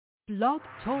Blog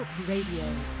Talk Radio.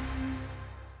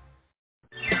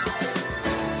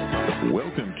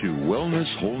 Welcome to Wellness,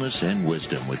 Wholeness, and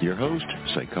Wisdom with your host,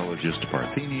 Psychologist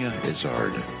Parthenia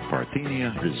Izzard.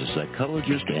 Parthenia is a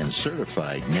psychologist and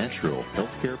certified natural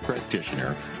healthcare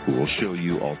practitioner who will show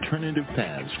you alternative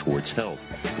paths towards health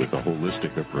with a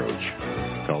holistic approach.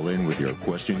 Call in with your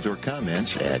questions or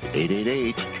comments at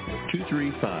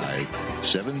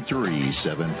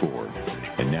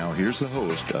 888-235-7374. And now here's the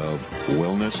host of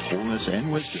Wellness, Wholeness,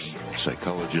 and Wisdom,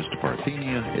 Psychologist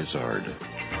Parthenia Izzard.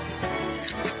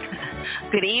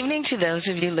 Good evening to those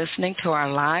of you listening to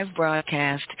our live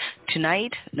broadcast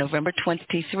tonight, November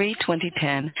 23,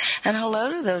 2010, and hello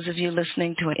to those of you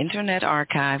listening to an internet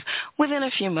archive within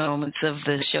a few moments of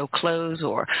the show close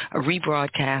or a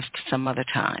rebroadcast some other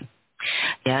time.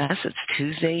 Yes, it's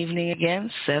Tuesday evening again,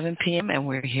 7 p.m., and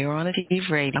we're here on Achieve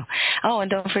Radio. Oh,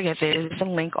 and don't forget, there is a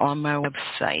link on my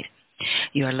website.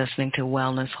 You are listening to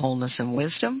Wellness, Wholeness, and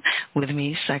Wisdom with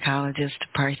me, Psychologist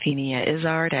Parthenia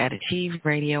Izzard at Achieve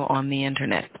Radio on the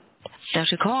Internet. Now,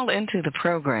 to call into the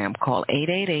program, call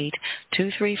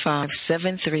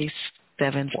 888-235-7374.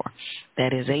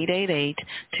 That is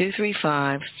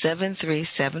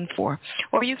 888-235-7374.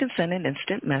 Or you can send an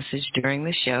instant message during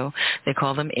the show. They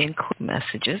call them in-quick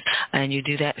messages, and you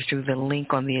do that through the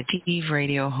link on the Achieve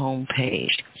Radio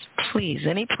homepage. Please,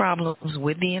 any problems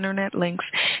with the Internet links,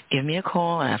 give me a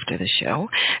call after the show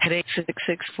at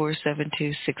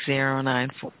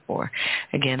 866-472-6094.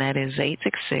 Again, that is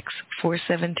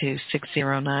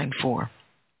 866-472-6094.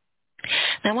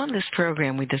 Now, on this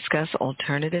program, we discuss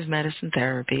alternative medicine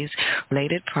therapies,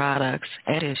 related products,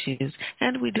 and issues,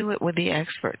 and we do it with the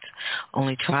experts.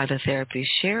 Only try the therapies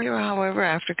shared, however,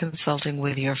 after consulting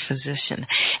with your physician,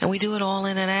 and we do it all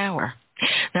in an hour.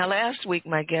 Now, last week,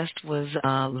 my guest was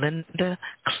Linda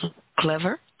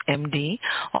Clever, MD,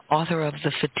 author of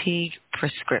The Fatigue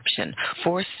Prescription,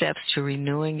 4 Steps to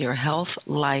Renewing Your Health,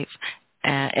 Life,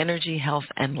 Energy, Health,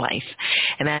 and Life.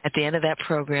 And at the end of that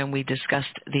program, we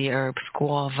discussed the herb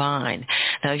squaw vine.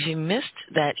 Now, if you missed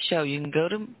that show, you can go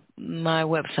to my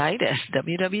website at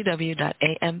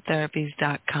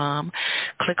www.amtherapies.com.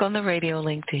 Click on the radio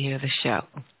link to hear the show.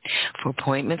 For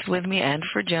appointments with me and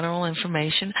for general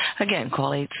information, again,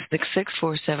 call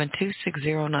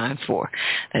 866-472-6094.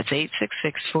 That's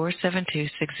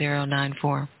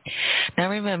 866-472-6094.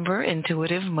 Now remember,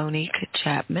 Intuitive Monique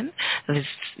Chapman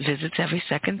visits every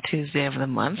second Tuesday of the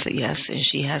month. Yes, and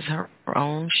she has her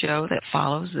own show that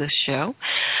follows this show.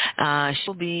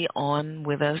 She'll be on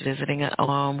with us, visiting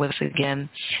on with us again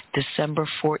December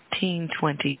 14,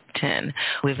 2010,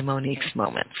 with Monique's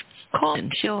Moments. Call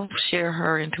and she'll share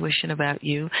her intuition about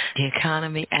you, the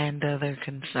economy, and other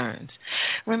concerns.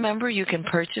 Remember, you can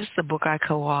purchase the book I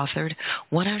co-authored,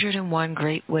 101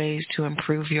 Great Ways to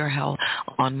Improve Your Health,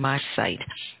 on my site.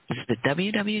 Visit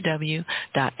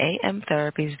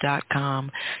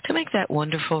www.amtherapies.com to make that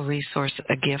wonderful resource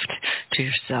a gift to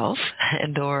yourself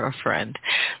and or a friend.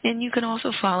 And you can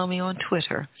also follow me on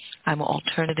Twitter. I'm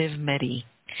Alternative Medi.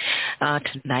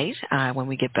 Tonight, when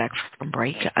we get back from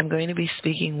break, I'm going to be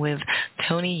speaking with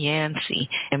Toni Yancey,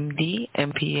 MD,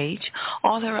 MPH,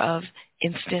 author of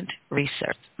Instant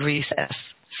Recess,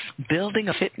 Building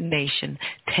a Fit Nation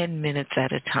 10 Minutes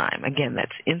at a Time. Again,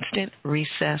 that's Instant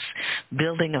Recess,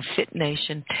 Building a Fit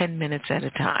Nation 10 Minutes at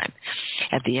a Time.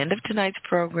 At the end of tonight's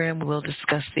program, we'll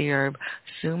discuss the herb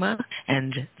Suma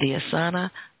and the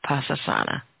asana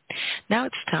Pasasana. Now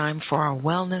it's time for our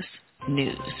wellness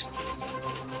news.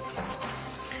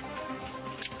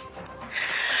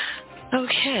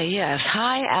 Okay, yes.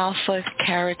 High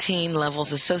alpha-carotene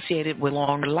levels associated with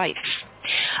longer life.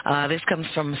 This comes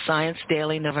from Science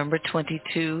Daily, November 22,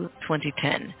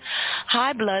 2010.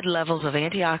 High blood levels of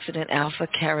antioxidant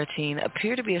alpha-carotene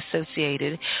appear to be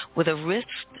associated with a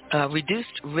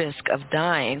reduced risk of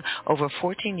dying over a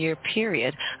 14-year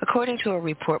period, according to a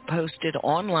report posted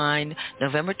online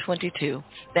November 22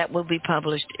 that will be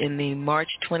published in the March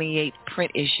 28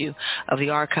 print issue of the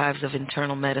Archives of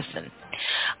Internal Medicine.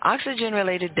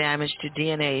 Oxygen-related damage to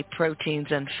DNA,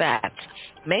 proteins, and fats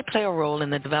may play a role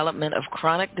in the development of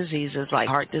chronic diseases like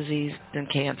heart disease and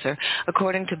cancer,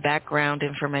 according to background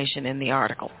information in the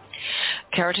article.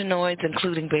 Carotenoids,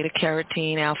 including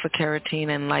beta-carotene, alpha-carotene,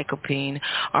 and lycopene,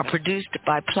 are produced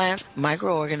by plant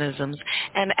microorganisms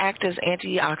and act as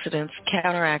antioxidants,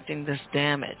 counteracting this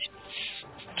damage.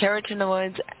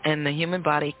 Carotenoids in the human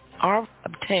body are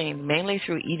obtained mainly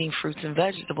through eating fruits and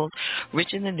vegetables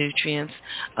rich in the nutrients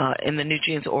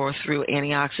or through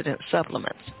antioxidant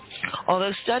supplements.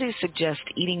 Although studies suggest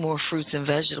eating more fruits and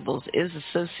vegetables is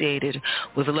associated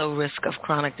with low risk of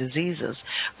chronic diseases,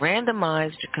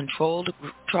 randomized controlled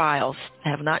trials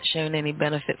have not shown any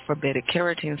benefit for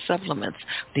beta-carotene supplements,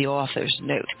 the authors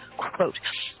note. Quote,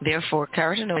 therefore,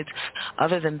 carotenoids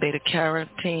other than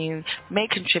beta-carotene may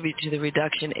contribute to the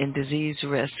reduction in disease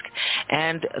risk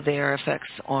and their effects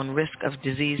on risk of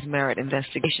disease merit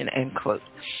investigation, end quote,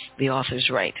 the authors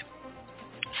write.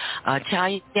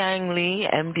 Tao-Yang Lee,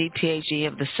 MD, PhD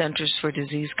of the Centers for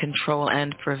Disease Control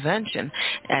and Prevention,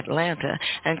 Atlanta,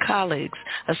 and colleagues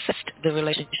assessed the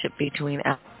relationship between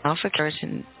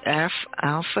alpha-carotene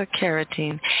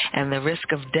and the risk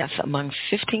of death among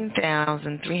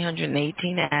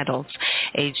 15,318 adults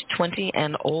aged 20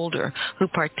 and older who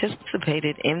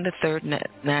participated in the third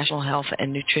National Health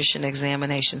and Nutrition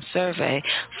Examination Survey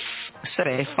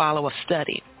follow-up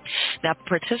study. Now,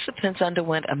 participants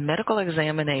underwent a medical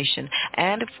examination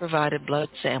and provided blood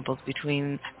samples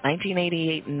between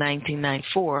 1988 and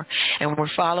 1994 and were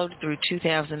followed through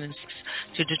 2006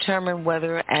 to determine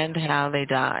whether and how they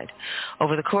died.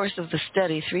 Over the course of the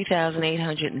study,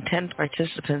 3,810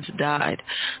 participants died.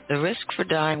 The risk for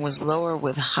dying was lower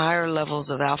with higher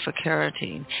levels of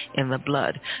alpha-carotene in the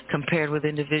blood compared with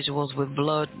individuals with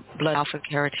blood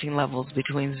alpha-carotene levels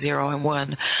between 0 and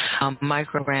 1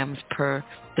 micrograms per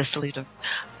deciliter.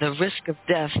 The risk of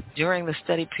death during the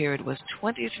study period was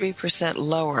 23%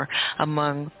 lower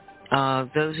among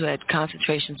those who had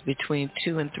concentrations between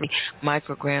 2 and 3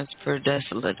 micrograms per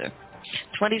deciliter.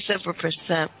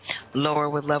 27% lower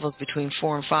with levels between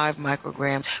 4 and 5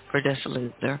 micrograms per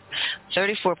deciliter.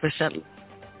 34%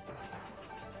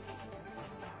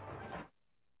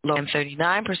 lower and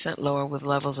 39% lower with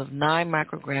levels of 9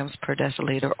 micrograms per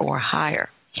deciliter or higher.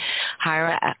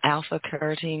 Higher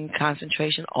alpha-carotene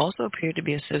concentration also appeared to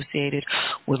be associated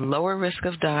with lower risk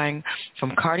of dying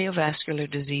from cardiovascular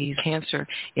disease, cancer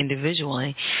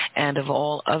individually, and of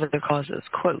all other causes.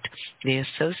 Quote, the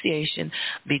association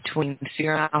between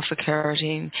serum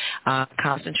alpha-carotene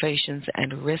concentrations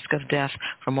and risk of death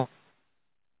from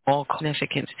all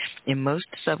significant in most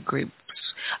subgroups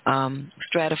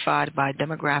stratified by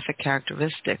demographic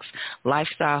characteristics,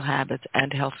 lifestyle habits,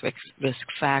 and health risk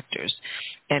factors,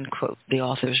 end quote, the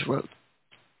authors wrote.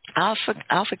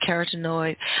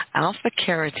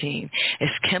 Alpha-carotene is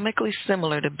chemically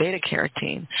similar to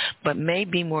beta-carotene, but may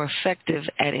be more effective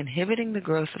at inhibiting the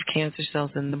growth of cancer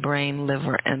cells in the brain,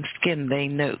 liver, and skin, they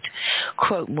note.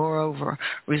 Quote, moreover,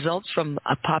 results from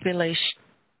a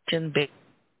population-based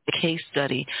case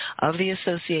study of the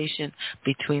association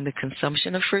between the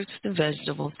consumption of fruits and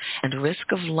vegetables and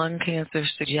risk of lung cancer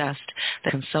suggest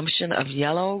that consumption of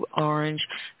yellow, orange,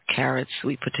 carrots,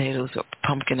 sweet potatoes, or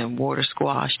pumpkin and water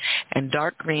squash, and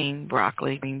dark green,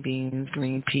 broccoli, green beans,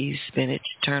 green peas, spinach,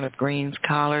 turnip greens,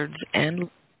 collards, and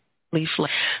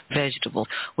leaflet vegetables,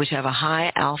 which have a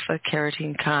high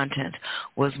alpha-carotene content,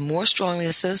 was more strongly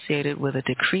associated with a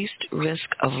decreased risk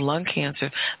of lung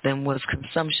cancer than was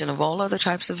consumption of all other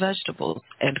types of vegetables,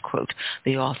 end quote,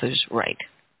 the authors write.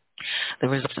 The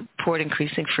results support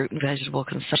increasing fruit and vegetable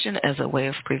consumption as a way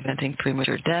of preventing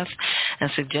premature death and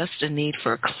suggest a need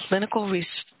for clinical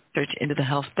research into the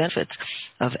health benefits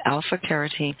of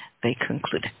alpha-carotene, they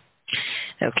conclude.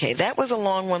 Okay, that was a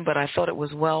long one, but I thought it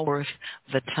was well worth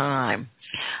the time.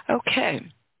 Okay.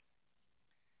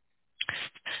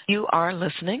 You are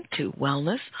listening to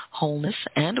Wellness, Wholeness,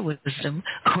 and Wisdom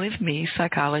with me,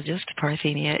 Psychologist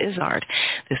Parthenia Izzard.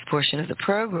 This portion of the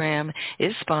program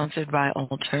is sponsored by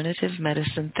Alternative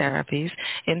Medicine Therapies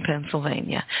in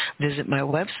Pennsylvania. Visit my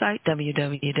website,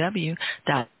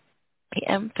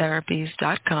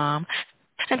 www.amtherapies.com,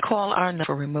 and call our number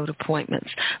for remote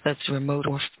appointments. That's remote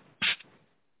or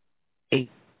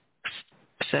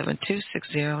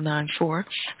 872-6094.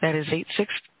 That is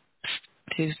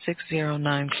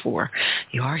 862-6094.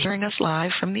 You are hearing us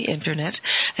live from the Internet,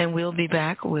 and we'll be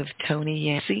back with Toni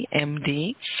Yancey,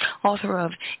 MD, author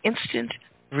of Instant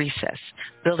Recess,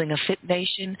 Building a Fit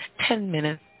Nation 10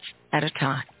 Minutes at a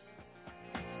Time.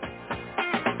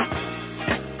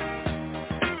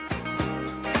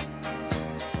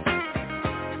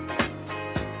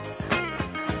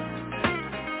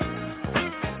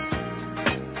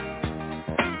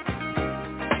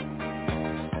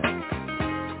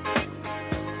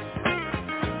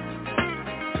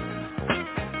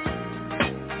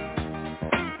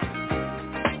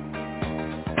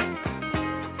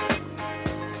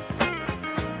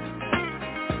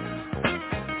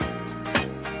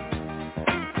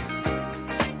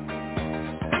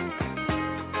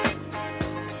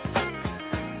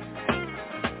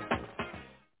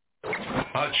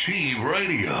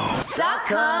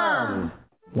 TheChiRadio.com.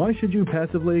 Why should you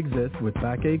passively exist with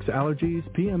backaches, allergies,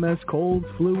 PMS, colds,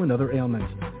 flu, and other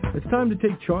ailments? It's time to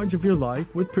take charge of your life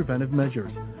with preventive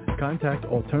measures. Contact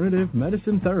Alternative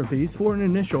Medicine Therapies for an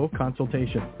initial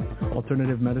consultation.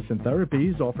 Alternative Medicine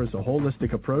Therapies offers a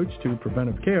holistic approach to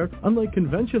preventive care, unlike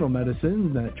conventional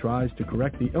medicine that tries to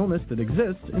correct the illness that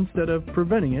exists instead of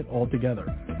preventing it altogether.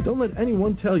 Don't let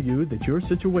anyone tell you that your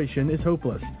situation is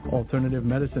hopeless. Alternative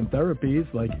medicine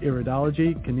therapies like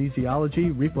iridology,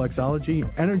 kinesiology, reflexology,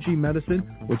 energy medicine,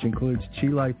 which includes chi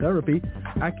light therapy,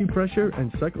 acupressure,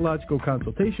 and psychological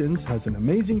consultations, has an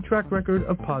amazing track record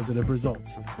of positive results.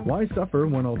 Why suffer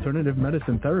when Alternative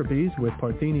Medicine Therapies with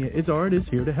Parthenia Izzard is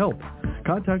here to help?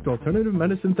 Contact Alternative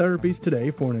Medicine Therapies today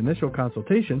for an initial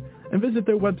consultation and visit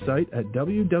their website at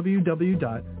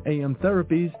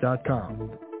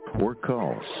www.amtherapies.com. Or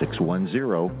call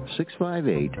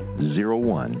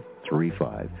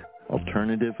 610-658-0135.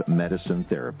 Alternative Medicine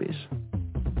Therapies.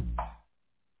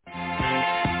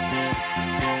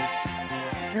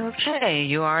 Okay,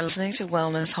 you are listening to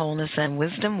Wellness, Wholeness, and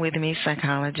Wisdom with me,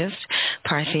 Psychologist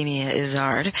Parthenia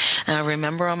Izzard.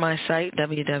 Remember, on my site,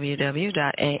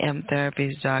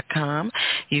 www.amtherapies.com,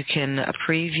 you can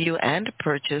preview and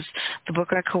purchase the book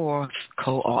I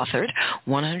co-authored,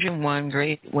 101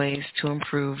 Great Ways to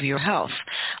Improve Your Health.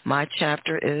 My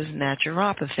chapter is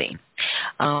naturopathy.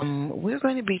 We're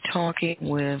going to be talking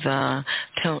with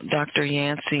Dr.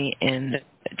 Yancey in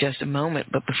just a moment,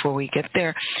 but before we get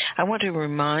there, I want to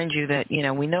remind you that,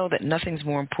 we know that nothing's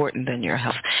more important than your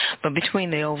health, but between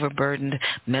the overburdened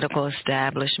medical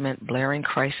establishment, blaring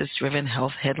crisis-driven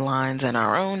health headlines, and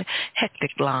our own hectic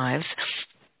lives,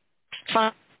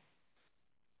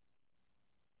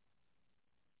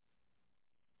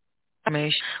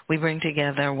 we bring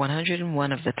together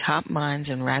 101 of the top minds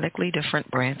in radically different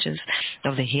branches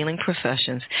of the healing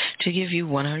professions to give you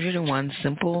 101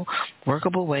 simple,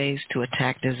 workable ways to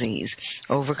attack disease,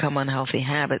 overcome unhealthy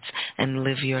habits, and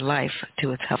live your life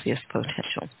to its healthiest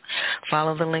potential.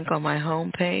 Follow the link on my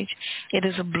homepage. It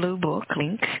is a blue book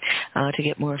link to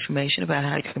get more information about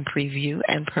how you can preview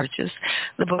and purchase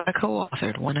the book I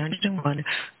co-authored, 101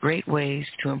 Great Ways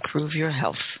to Improve Your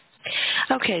Health.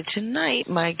 Okay, tonight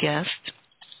my guest,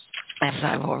 as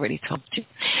I've already told you,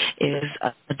 is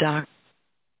Dr.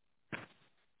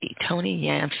 Toni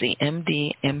Yancey,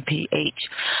 MD,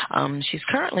 MPH. She's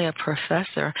currently a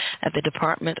professor at the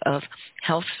Department of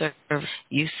Health Service,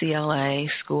 UCLA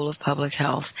School of Public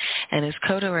Health, and is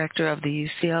co-director of the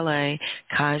UCLA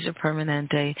Kaiser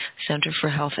Permanente Center for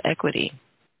Health Equity.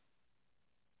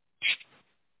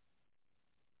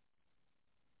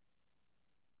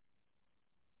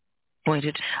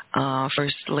 Appointed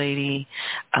First Lady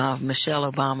of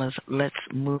Michelle Obama's Let's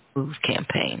Move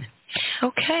campaign.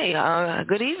 Okay,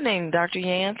 good evening, Dr.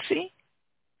 Yancey.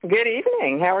 Good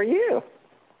evening. How are you?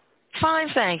 Fine,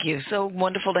 thank you. So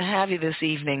wonderful to have you this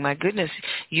evening. My goodness,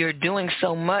 you're doing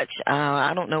so much.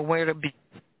 I don't know where to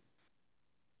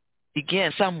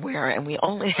begin somewhere, and we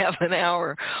only have an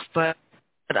hour, but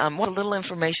I want a little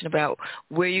information about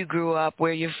where you grew up,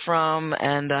 where you're from,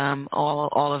 and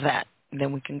all of that. And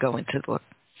then we can go into the book.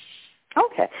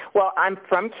 Okay. Well, I'm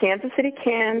from Kansas City,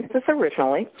 Kansas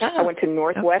originally. I went to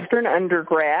Northwestern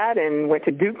undergrad and went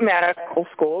to Duke Medical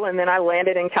School, and then I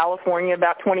landed in California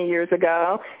about 20 years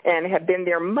ago and have been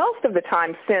there most of the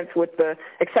time since, with the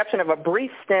exception of a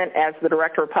brief stint as the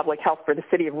Director of Public Health for the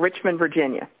city of Richmond,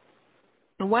 Virginia.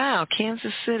 Wow,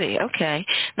 Kansas City. Okay.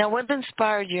 Now, what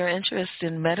inspired your interest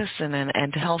in medicine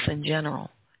and health in general?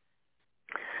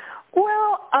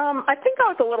 Well, I think I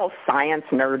was a little science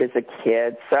nerd as a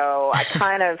kid, so I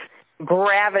kind of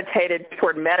gravitated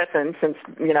toward medicine since,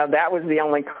 that was the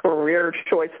only career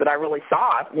choice that I really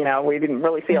saw. We didn't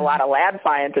really see a lot of lab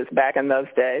scientists back in those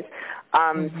days.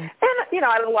 And,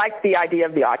 I liked the idea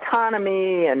of the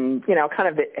autonomy and, kind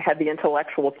of had the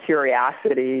intellectual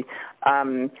curiosity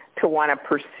to want to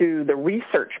pursue the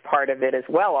research part of it as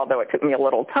well, although it took me a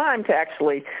little time to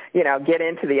actually, get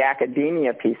into the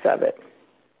academia piece of it.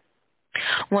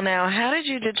 Well, now, how did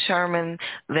you determine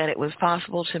that it was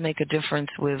possible to make a difference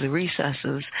with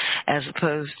recesses as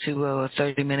opposed to a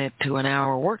 30-minute to an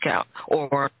hour workout?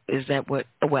 Or is that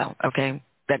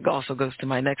that also goes to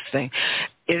my next thing.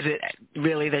 Is it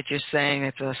really that you're saying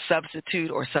it's a substitute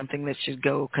or something that should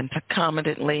go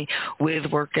concomitantly with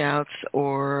workouts,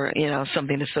 or,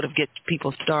 something to sort of get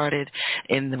people started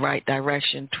in the right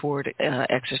direction toward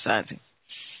exercising?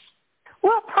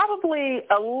 Well, probably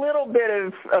a little bit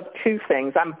of two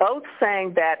things. I'm both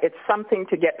saying that it's something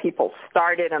to get people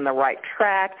started on the right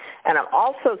track, and I'm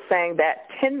also saying that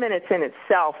 10 minutes in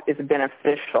itself is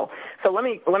beneficial. So let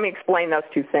me explain those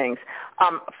two things.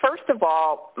 First of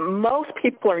all, most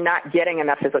people are not getting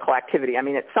enough physical activity. I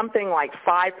mean, it's something like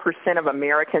 5% of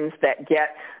Americans that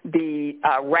get the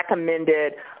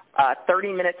recommended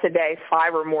 30 minutes a day,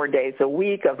 5 or more days a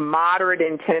week of moderate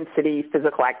intensity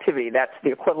physical activity. That's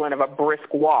the equivalent of a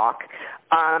brisk walk.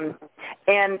 And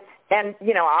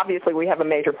you know, obviously we have a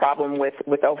major problem with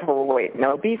overweight and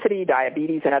obesity,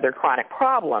 diabetes, and other chronic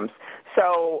problems.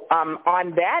 So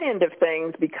on that end of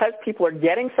things, because people are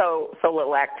getting so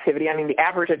little activity, I mean, the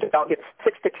average adult gets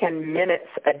 6 to 10 minutes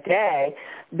a day,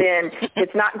 then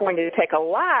it's not going to take a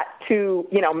lot to,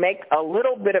 you know, make a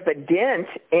little bit of a dent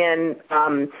in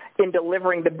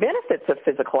delivering the benefits of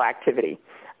physical activity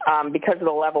because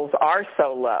the levels are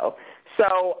so low.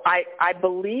 So I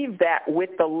believe that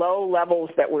with the low levels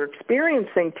that we're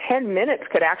experiencing, 10 minutes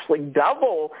could actually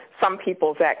double some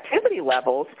people's activity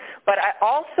levels. But I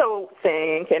also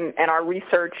think, and our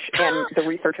research and the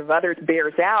research of others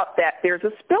bears out, that there's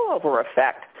a spillover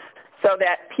effect. So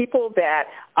that people that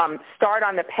start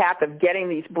on the path of getting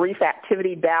these brief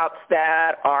activity bouts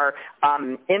that are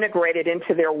integrated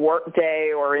into their work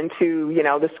day or into, you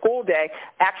know, the school day,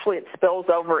 actually it spills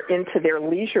over into their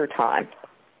leisure time.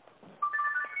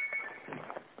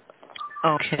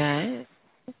 Okay.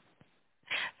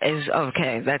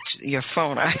 That's your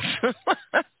phone.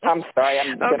 I'm sorry.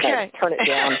 I'm going to turn it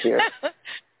down here.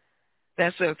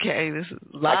 That's okay. This is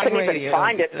live I couldn't radio. even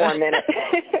find it for a minute.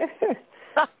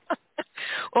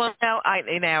 Well,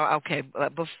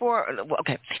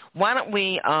 why don't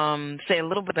we say a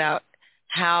little bit about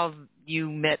how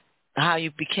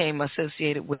you became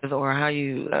associated with, or how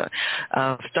you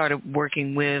started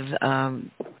working with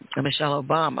Michelle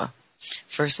Obama,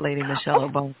 First Lady Michelle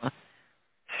Obama.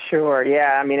 Sure.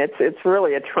 Yeah. I mean, it's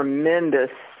really a tremendous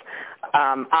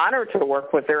honor to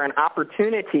work with her, an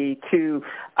opportunity to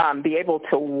be able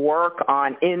to work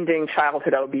on ending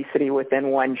childhood obesity within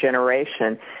one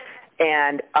generation.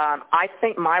 And I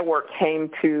think my work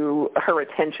came to her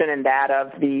attention and that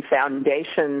of the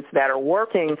foundations that are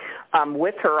working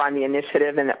with her on the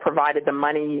initiative and that provided the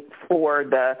money for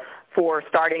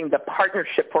starting the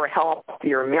Partnership for a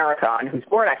Healthier America, on whose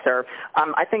board I serve.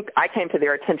 I think I came to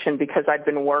their attention because I've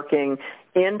been working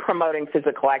in promoting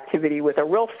physical activity with a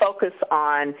real focus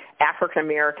on African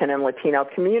American and Latino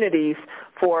communities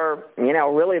for, you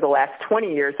know, really the last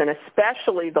 20 years, and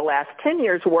especially the last 10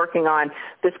 years working on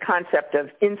this concept of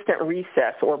instant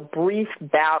recess, or brief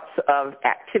bouts of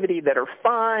activity that are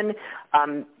fun.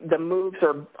 The moves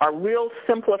are real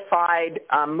simplified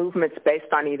movements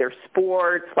based on either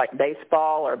sports like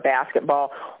baseball or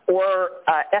basketball, or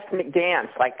ethnic dance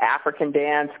like African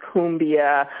dance,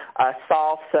 cumbia,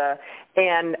 salsa.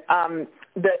 And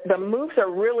the moves are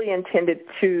really intended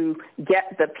to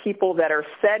get the people that are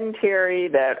sedentary,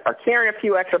 that are carrying a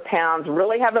few extra pounds,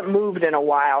 really haven't moved in a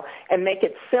while, and make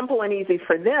it simple and easy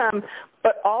for them,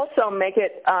 but also make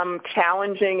it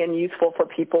challenging and useful for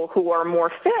people who are more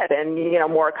fit and, you know,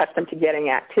 more accustomed to getting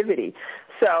activity.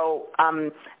 So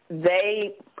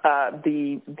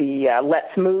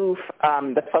Let's Move,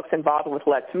 the folks involved with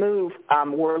Let's Move,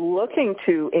 were looking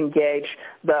to engage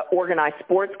the organized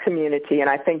sports community, and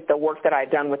I think the work that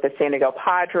I've done with the San Diego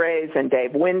Padres and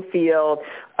Dave Winfield,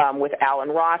 with Alan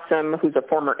Rossum, who's a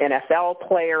former NFL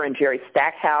player, and Jerry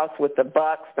Stackhouse with the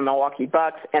Bucks, the Milwaukee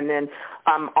Bucks, and then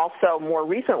also more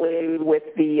recently with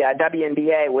the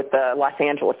WNBA with the Los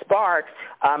Angeles Sparks.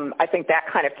 I think that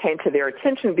kind of came to their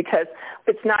attention because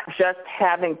it's not just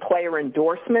having player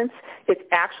endorsements, it's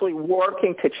actually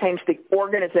working to change the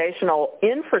organizational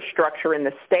infrastructure in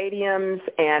the stadiums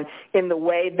and in the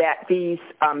way that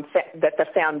that the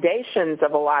foundations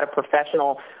of a lot of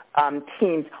professional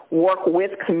teams work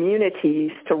with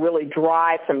communities to really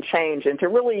drive some change and to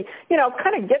really, you know,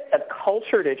 kind of get the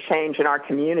culture to change in our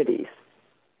communities.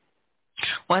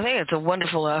 Well, I think it's a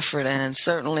wonderful effort and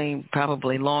certainly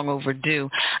probably long overdue.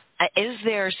 Is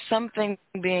there something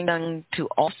being done to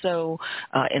also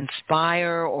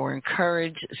inspire or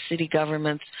encourage city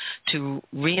governments to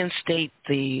reinstate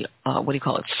the,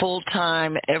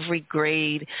 full-time, every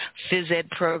grade phys ed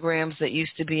programs that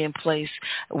used to be in place,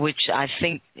 which I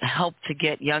think help to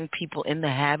get young people in the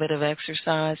habit of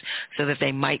exercise so that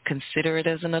they might consider it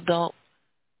as an adult?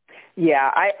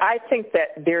 Yeah, I think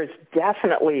that there's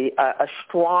definitely a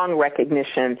strong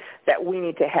recognition that we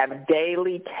need to have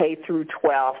daily K through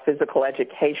 12 physical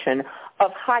education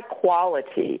of high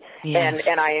quality. Yes.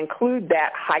 And I include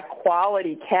that high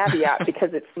quality caveat because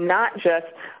it's not just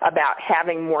about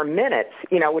having more minutes,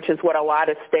 which is what a lot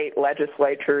of state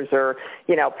legislatures are,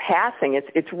 passing.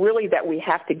 It's really that we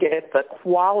have to get the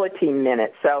quality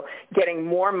minutes. So getting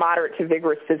more moderate to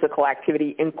vigorous physical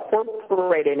activity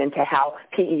incorporated into how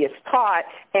PE is taught,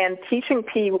 and teaching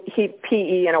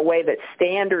PE in a way that's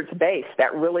standards-based,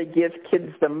 that really gives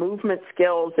kids the movement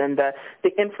skills and the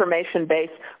information base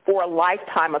for a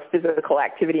lifetime of physical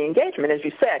activity engagement, as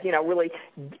you said, really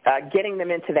getting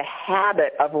them into the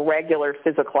habit of regular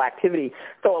physical activity.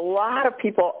 So a lot of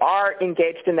people are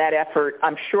engaged in that effort.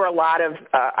 I'm sure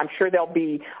there'll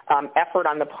be effort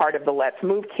on the part of the Let's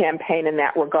Move campaign in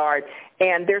that regard.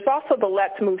 And there's also the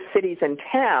Let's Move Cities and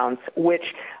Towns, which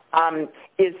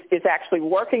is actually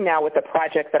working now with a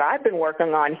project that I've been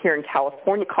working on here in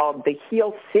California called the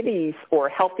Heal Cities, or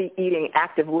Healthy Eating,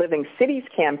 Active Living Cities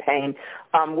campaign,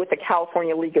 with the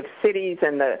California League of Cities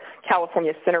and the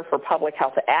California Center for Public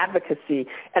Health Advocacy.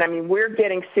 And I mean, we're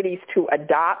getting cities to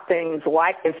adopt things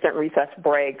like instant recess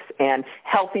breaks and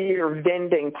healthier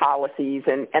vending policies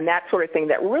and that sort of thing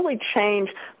that really change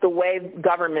the way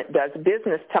government does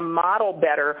business to model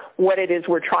better what it is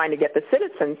we're trying to get the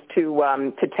citizens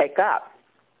to take up.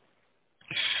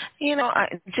 And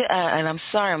I'm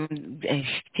sorry I'm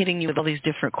hitting you with all these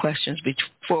different questions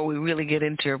before we really get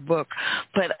into your book,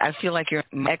 but I feel like you're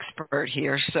an expert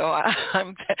here, so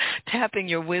I'm tapping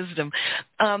your wisdom.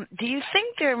 Do you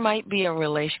think there might be a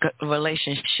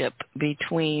relationship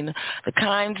between the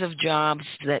kinds of jobs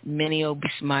that many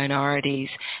obese minorities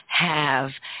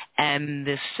have and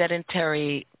this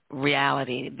sedentary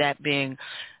reality, that being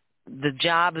the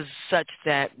job is such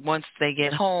that once they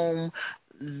get home,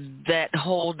 that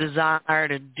whole desire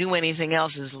to do anything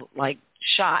else is like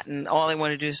shot, and all they want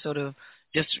to do is sort of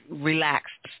just relax,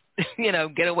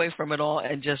 get away from it all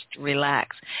and just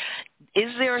relax.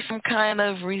 Is there some kind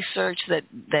of research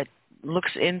that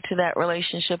looks into that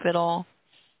relationship at all?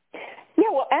 Yeah,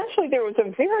 well, actually, there was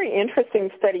a very interesting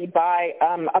study by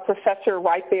a professor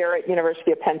right there at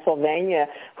University of Pennsylvania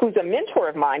who's a mentor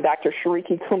of mine, Dr.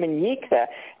 Shariki Kumanyika,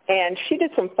 and she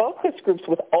did some focus groups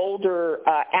with older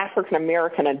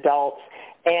African-American adults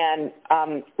and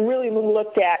really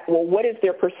looked at, well, what is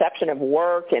their perception of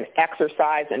work and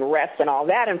exercise and rest and all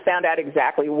that, and found out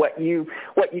exactly what you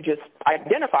just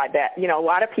identified, that, a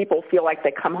lot of people feel like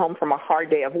they come home from a hard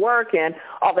day of work and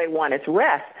all they want is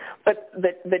rest. But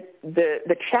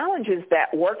the challenge is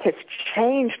that work has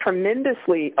changed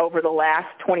tremendously over the last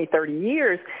 20, 30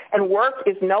 years, and work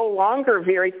is no longer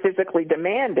very physically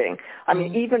demanding. I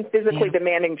mean, even physically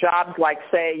demanding jobs like,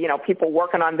 say, people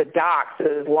working on the docks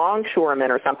as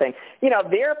longshoremen or something,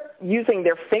 they're using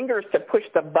their fingers to push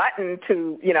the button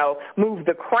to, move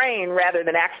the crane rather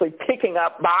than actually picking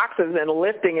up boxes and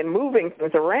lifting and moving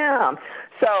things around.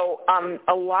 So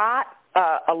a lot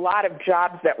of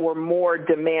jobs that were more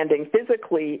demanding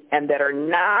physically and that are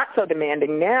not so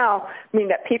demanding now mean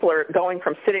that people are going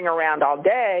from sitting around all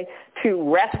day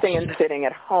to resting and sitting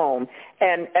at home.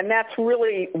 And that's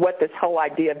really what this whole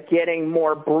idea of getting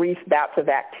more brief bouts of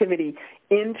activity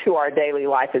into our daily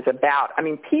life is about. I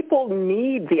mean, people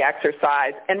need the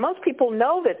exercise, and most people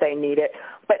know that they need it,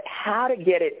 but how to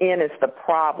get it in is the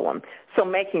problem. So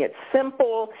making it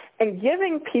simple and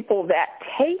giving people that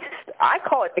taste, I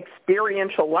call it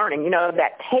experiential learning,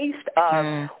 that taste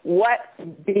of what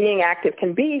being active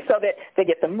can be, so that they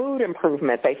get the mood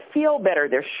improvement, they feel better,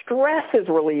 their stress is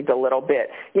relieved a little bit,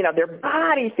 their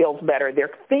body feels better,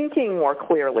 they're thinking more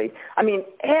clearly. I mean,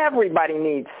 everybody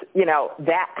needs,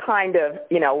 that kind of,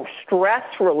 stress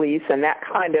release and that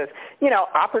kind of,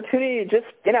 opportunity to just,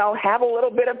 have a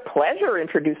little bit of pleasure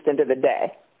introduced into the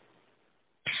day.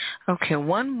 Okay,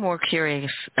 one more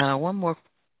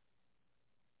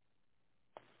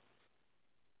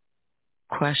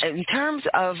question. In terms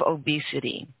of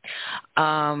obesity,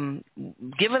 given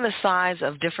the size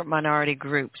of different minority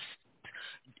groups,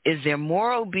 is there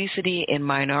more obesity in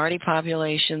minority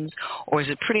populations, or is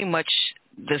it pretty much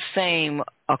the same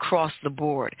across the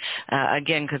board?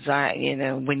 Again, because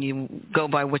when you go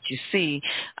by what you see,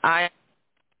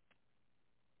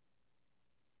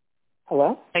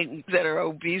 Hello? That are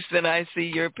obese than I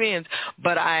see Europeans,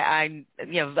 but I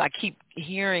keep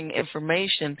hearing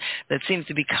information that seems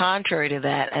to be contrary to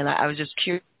that, and I was just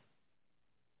curious.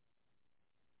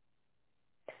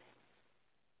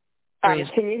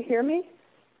 Can you hear me?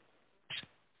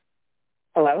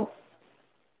 Hello?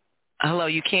 Hello,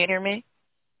 you can't hear me?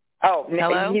 Oh,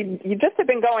 hello? You just have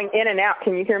been going in and out.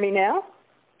 Can you hear me now?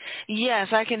 Yes,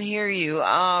 I can hear you.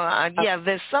 Yeah,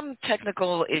 there's some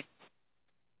technical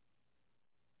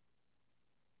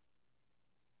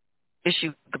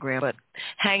issue, but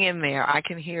hang in there. I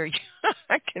can hear you.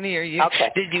 I can hear you.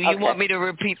 Okay. Did you want me to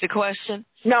repeat the question?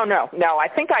 No. I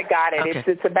think I got it. Okay.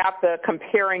 It's about the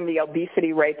comparing the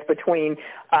obesity rates between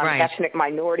ethnic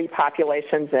minority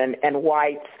populations and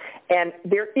whites. And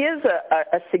there is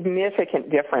a significant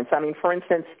difference. I mean, for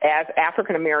instance, as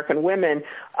African-American women,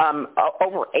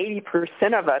 over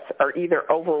 80% of us are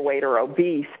either overweight or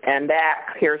obese, and that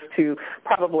compares to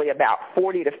probably about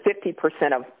 40 to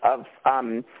 50% of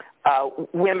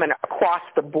women across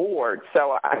the board.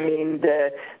 So, I mean,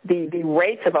 the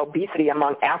rates of obesity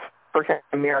among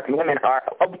African-American women are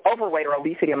overweight or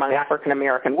obesity among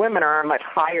African-American women are much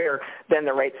higher than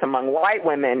the rates among white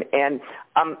women, and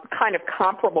kind of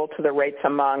comparable to the rates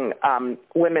among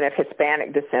women of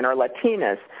Hispanic descent or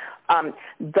Latinas.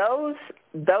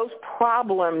 Those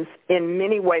problems in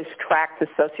many ways track the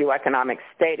socioeconomic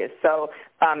status. So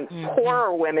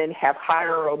poorer women have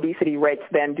higher obesity rates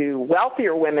than do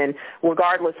wealthier women,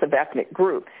 regardless of ethnic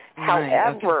group.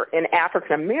 However, in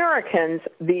African Americans,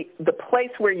 the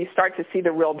place where you start to see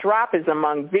the real drop is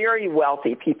among very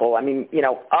wealthy people. I mean,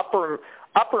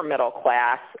 upper middle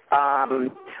class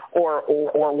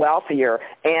or wealthier,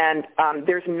 and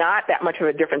there's not that much of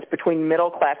a difference between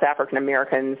middle class African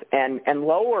Americans and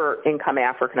lower income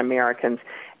African Americans.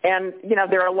 And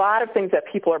there are a lot of things that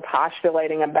people are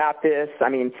postulating about this. I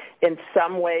mean, in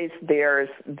some ways, there's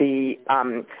the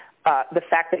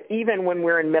fact that even when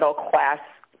we're in middle class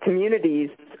communities,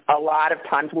 a lot of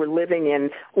times we're living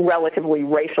in relatively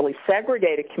racially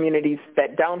segregated communities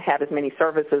that don't have as many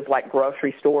services like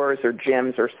grocery stores or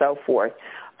gyms or so forth.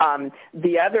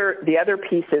 The other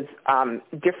piece is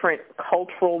different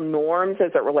cultural norms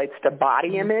as it relates to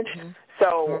body image.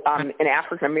 So in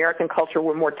African-American culture,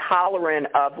 we're more tolerant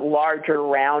of larger,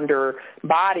 rounder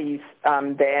bodies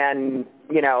than,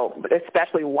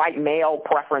 especially white male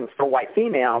preference for white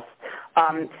females.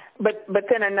 But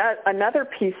then another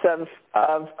piece of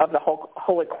the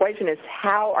whole equation is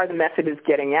how are the messages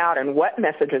getting out and what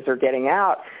messages are getting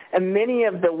out. And many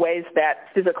of the ways that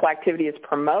physical activity is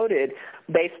promoted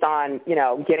based on,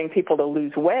 getting people to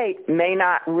lose weight may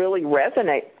not really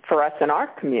resonate for us in our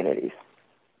communities.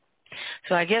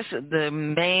 So I guess the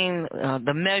main,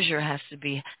 the measure has to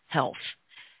be health.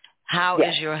 How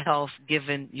is your health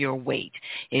given your weight?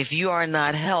 If you are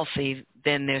not healthy,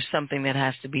 then there's something that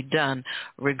has to be done,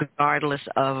 regardless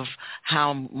of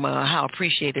how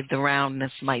appreciated the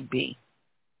roundness might be.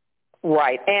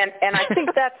 Right, and I think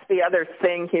that's the other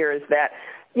thing here is that,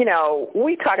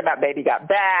 we talk about baby got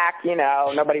back,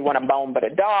 nobody want a bone but a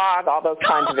dog, all those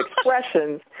kinds of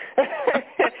expressions.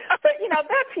 But,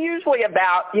 that's usually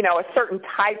about, a certain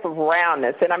type of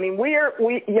roundness. And, I mean, we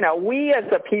as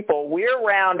a people, we're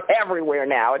round everywhere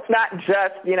now. It's not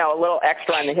just, a little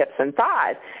extra on the hips and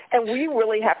thighs. And we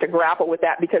really have to grapple with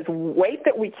that because weight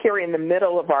that we carry in the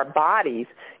middle of our bodies,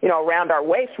 around our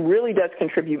waist really does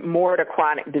contribute more to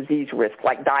chronic disease risk,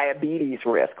 like diabetes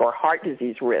risk or heart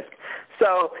disease risk.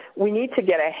 So we need to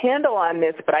get a handle on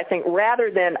this, but I think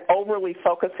rather than overly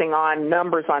focusing on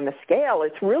numbers on the scale,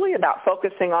 it's really about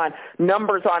focusing on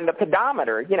numbers on the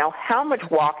pedometer. How much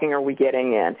walking are we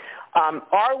getting in?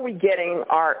 Are we getting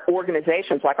our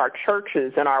organizations like our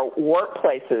churches and our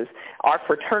workplaces, our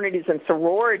fraternities and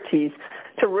sororities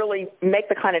to really make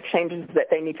the kind of changes that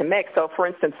they need to make? So, for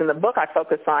instance, in the book I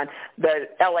focus on the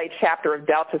LA chapter of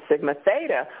Delta Sigma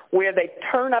Theta, where they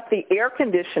turn up the air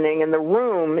conditioning in the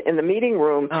room, in the meeting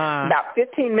room, about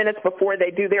 15 minutes before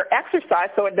they do their exercise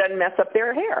so it doesn't mess up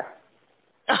their hair.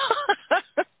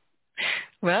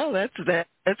 Well, that's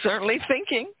certainly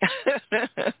thinking.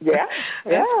 Yeah.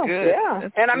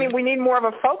 And I mean, we need more of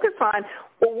a focus on,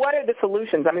 well, what are the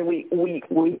solutions? I mean,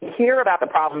 we hear about the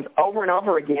problems over and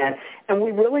over again, and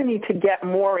we really need to get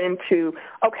more into,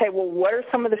 okay, well, what are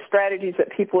some of the strategies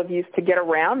that people have used to get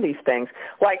around these things?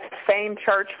 Like Fame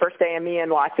Church, First AME in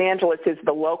Los Angeles, is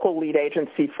the local lead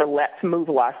agency for the Let's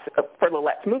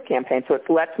Move campaign. So it's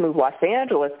Let's Move Los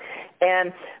Angeles.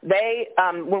 And they,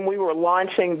 when we were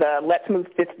launching the Let's Move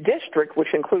 5th District,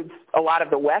 which includes a lot of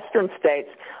the western states,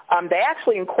 they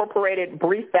actually incorporated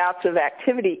brief bouts of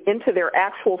activity into their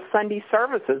actual Sunday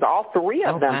services, all three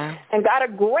of them, and got a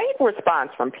great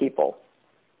response from people.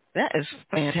 That is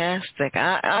fantastic.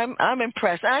 I'm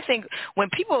impressed. I think when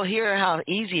people hear how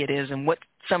easy it is and what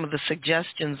some of the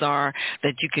suggestions are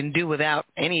that you can do without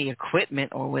any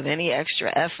equipment or with any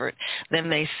extra effort,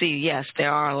 then they see, yes,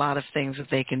 there are a lot of things that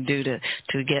they can do to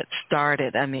get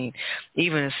started. I mean,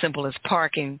 even as simple as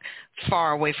parking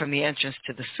far away from the entrance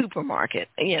to the supermarket,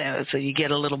 so you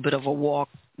get a little bit of a walk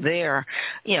there,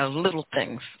 little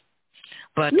things.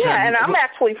 But and I'm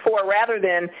actually for, rather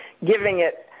than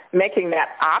making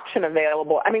that option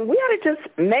available, I mean, we ought to just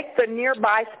make the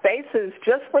nearby spaces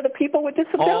just for the people with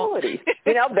disabilities.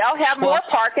 They'll have more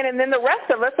parking, and then the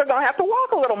rest of us are going to have to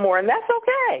walk a little more, and that's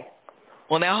okay.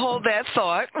 Well, now hold that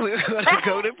thought. We're going to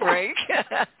go to break.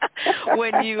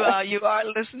 When you are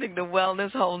listening to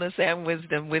Wellness, Wholeness, and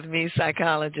Wisdom with me,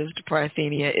 Psychologist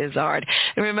Parthenia Izzard.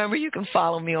 And remember, you can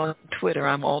follow me on Twitter.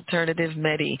 I'm Alternative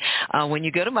Medi. When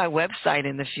you go to my website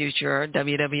in the future,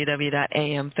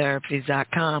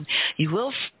 www.amtherapies.com, you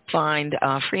will find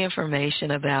free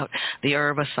information about the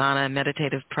herb asana and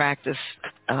meditative practice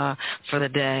for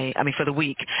the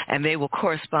week, and they will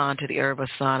correspond to the herb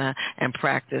asana and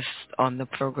practice on the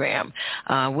program.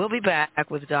 We'll be back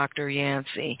with Dr.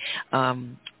 Yancey.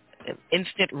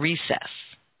 Instant recess.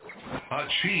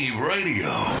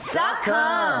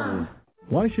 AchieveRadio.com.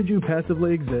 Why should you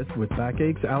passively exist with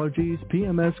backaches, allergies,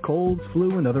 PMS, colds,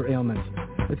 flu, and other ailments?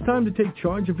 It's time to take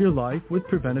charge of your life with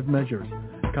preventive measures.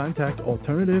 Contact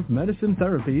Alternative Medicine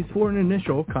Therapies for an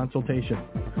initial consultation.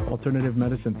 Alternative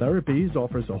Medicine Therapies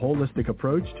offers a holistic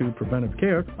approach to preventive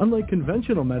care, unlike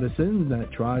conventional medicine that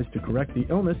tries to correct the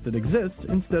illness that exists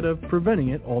instead of preventing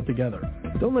it altogether.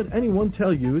 Don't let anyone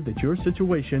tell you that your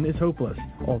situation is hopeless.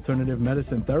 Alternative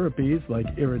Medicine Therapies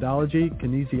like iridology,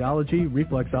 kinesiology,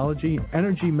 reflexology,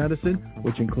 energy medicine,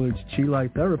 which includes chi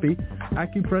light therapy,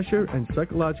 acupressure, and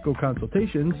psychological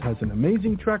consultations, has an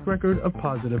amazing track record of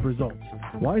positive results.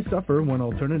 Why suffer when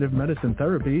Alternative Medicine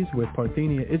Therapies with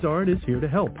Parthenia Izzard is here to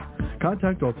help?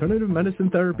 Contact Alternative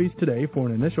Medicine Therapies today for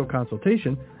an initial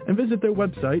consultation and visit their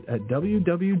website at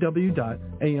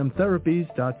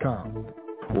www.amtherapies.com.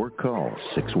 Or call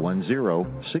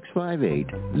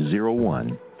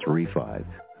 610-658-0135.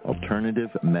 Alternative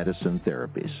Medicine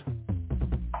Therapies.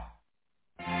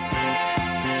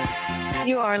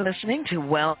 You are listening to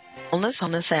Wellness, Wholeness,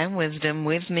 and Wisdom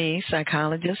with me,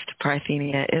 Psychologist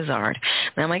Parthenia Izzard.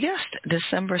 Now, my guest,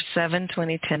 December 7,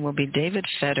 2010, will be David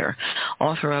Fetter,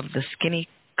 author of The Skinny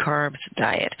Carbs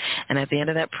Diet. And at the end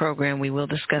of that program, we will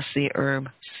discuss the herb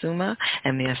Suma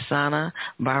and the asana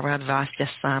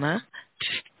Bharadvajasana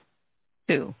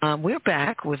 2. We're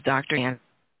back with Dr. Yancey.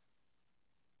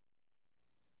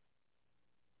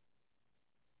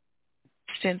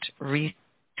 Instant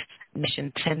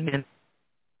recognition, 10 minutes.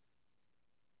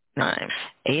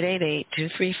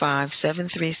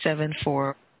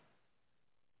 888-235-7374.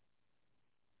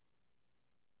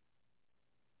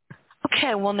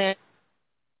 Okay, well now.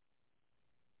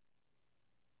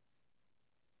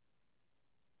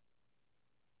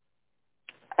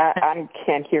 I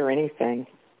can't hear anything.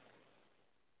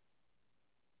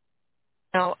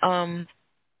 Now,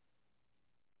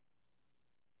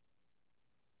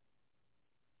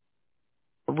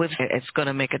 it's going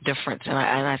to make a difference, and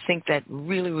I think that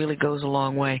really, really goes a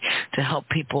long way to help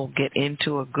people get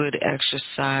into a good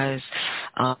exercise.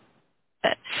 So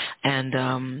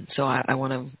I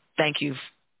want to thank you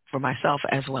for myself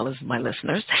as well as my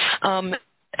listeners. And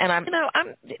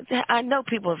I know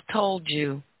people have told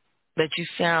you that you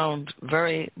sound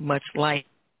very much like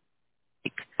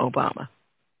Obama.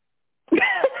 Nobody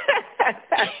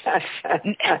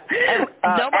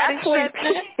said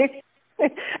that.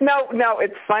 No,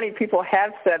 it's funny. People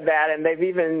have said that, and they've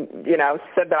even,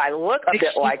 said that I look a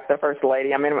bit like the First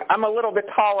Lady. I mean, I'm a little bit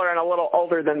taller and a little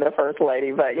older than the First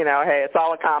Lady, but, hey, it's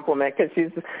all a compliment because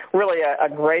she's really a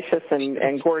gracious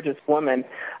and gorgeous woman.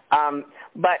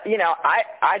 But,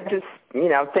 I just,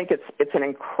 think it's an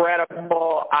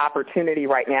incredible opportunity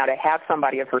right now to have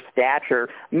somebody of her stature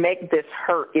make this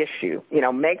her issue,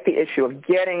 make the issue of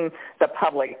getting the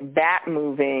public back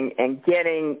moving and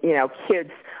getting,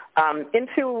 kids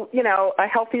into, a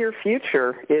healthier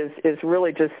future is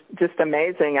really just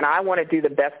amazing. And I want to do the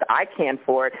best I can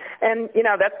for it. And,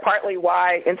 that's partly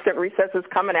why Instant Recess is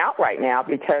coming out right now,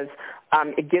 because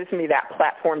it gives me that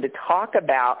platform to talk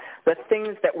about the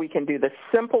things that we can do, the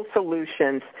simple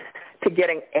solutions to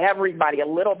getting everybody a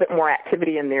little bit more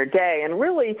activity in their day. And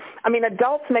really,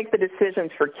 adults make the decisions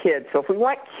for kids. So if we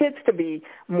want kids to be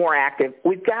more active,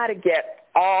 we've got to get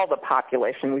all the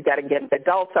population. We've got to get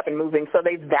adults up and moving so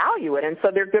they value it, and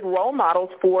so they're good role models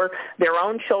for their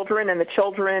own children and the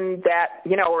children that,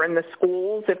 are in the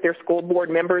schools, if they're school board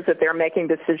members that they're making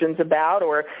decisions about,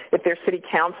 or if they're city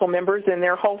council members in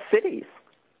their whole cities.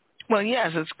 Well,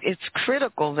 yes, it's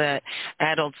critical that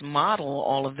adults model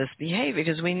all of this behavior,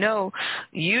 because we know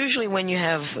usually when you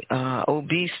have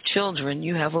obese children,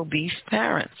 you have obese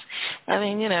parents.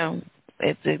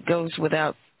 It goes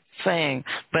without saying.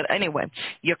 But anyway,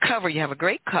 your cover, you have a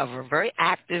great cover, very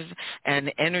active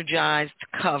and energized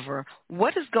cover.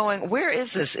 Where is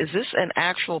this? Is this an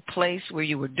actual place where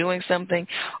you were doing something,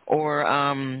 or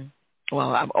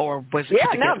or was it?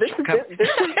 Yeah, no,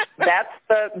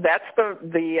 that's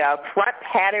the front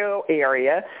patio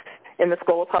area in the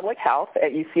School of Public Health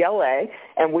at UCLA,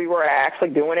 and we were actually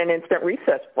doing an instant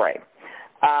recess break.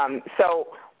 So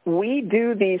we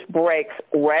do these breaks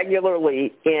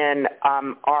regularly in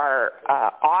our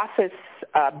office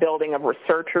building of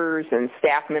researchers and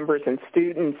staff members and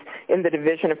students in the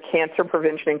Division of Cancer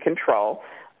Prevention and Control.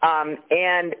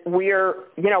 And we're,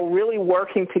 really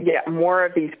working to get more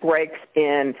of these breaks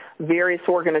in various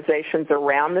organizations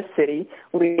around the city.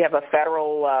 We have a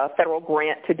federal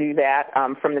grant to do that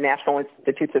from the National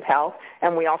Institutes of Health,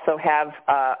 and we also have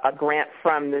a grant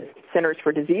from the Centers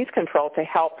for Disease Control to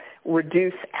help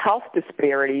reduce health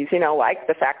disparities, like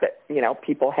the fact that,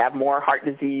 people have more heart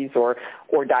disease or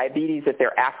diabetes if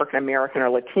they're African American or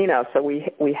Latino. So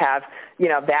we have,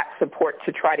 that support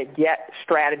to try to get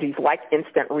strategies like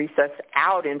instant recess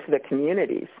out into the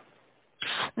communities.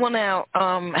 Well, now,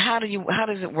 how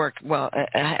does it work? Well,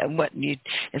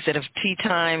 instead of tea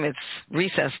time, it's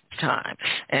recess time,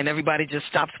 and everybody just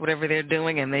stops whatever they're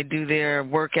doing and they do their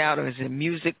workout, or is it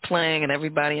music playing and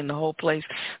everybody in the whole place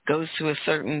goes to a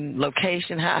certain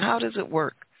location? How does it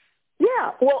work?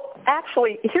 Yeah, well,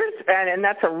 actually, and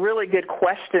that's a really good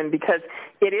question, because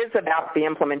it is about the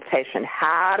implementation.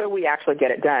 How do we actually get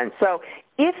it done? So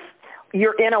if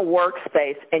you're in a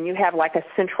workspace and you have like a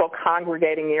central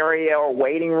congregating area or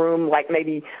waiting room, like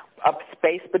maybe a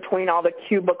space between all the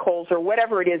cubicles or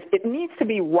whatever it is, it needs to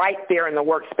be right there in the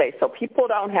workspace so people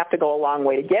don't have to go a long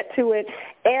way to get to it,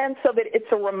 and so that it's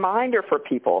a reminder for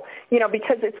people,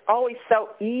 because it's always so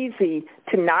easy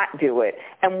to not do it.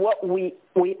 And what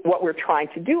we're trying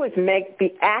to do is make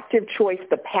the active choice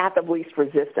the path of least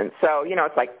resistance. So,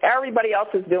 it's like everybody else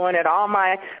is doing it. All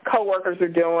my coworkers are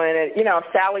doing it. If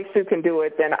Sally Sue can do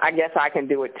it, then I guess I can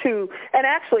do it too. And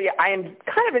actually, I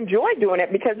kind of enjoy doing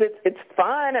it because it's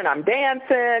fun, and I'm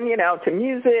dancing, to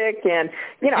music, and,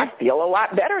 I feel a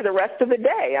lot better the rest of the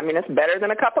day. I mean, it's better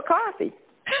than a cup of coffee.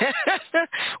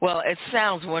 Well, it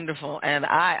sounds wonderful, and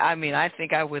I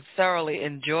think I would thoroughly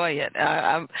enjoy it.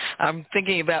 I'm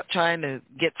thinking about trying to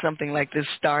get something like this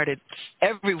started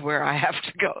everywhere I have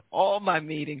to go, all my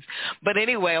meetings. But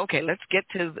anyway, okay, let's get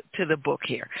to the book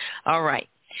here. All right.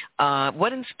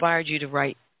 What inspired you to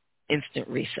write Instant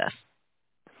Recess?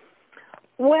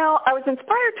 Well, I was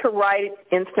inspired to write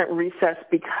Instant Recess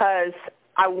because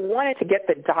I wanted to get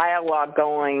the dialogue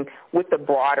going with the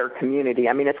broader community.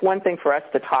 I mean, it's one thing for us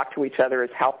to talk to each other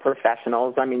as health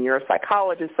professionals. I mean, you're a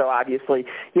psychologist, so obviously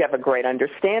you have a great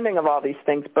understanding of all these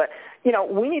things. But,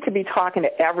 we need to be talking to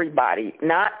everybody,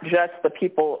 not just the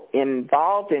people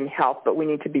involved in health, but we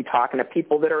need to be talking to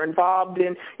people that are involved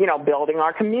in, building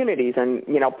our communities, and,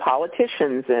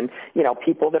 politicians, and,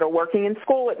 people that are working in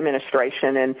school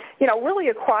administration, and, really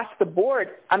across the board.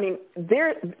 I mean,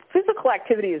 physical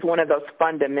activity is one of those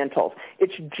fundamentals.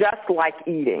 It's just like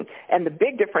eating. And the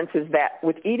big difference is that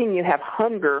with eating you have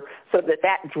hunger, so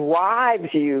that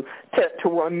drives you to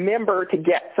remember to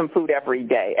get some food every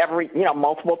day,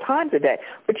 multiple times a day.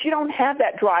 But you don't have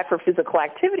that drive for physical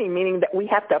activity, meaning that we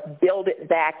have to build it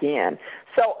back in.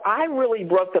 So I really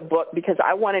wrote the book because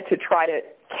I wanted to try to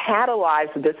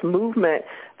catalyze this movement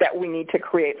that we need to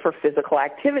create for physical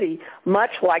activity,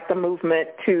 much like the movement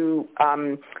to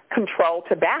control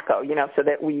tobacco, so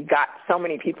that we got so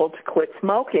many people to quit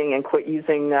smoking and quit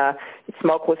using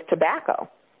smokeless tobacco.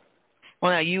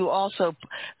 Well, now you also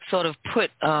sort of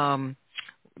put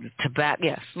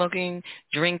smoking,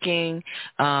 drinking,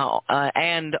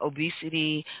 and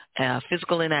obesity,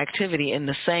 physical inactivity in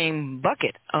the same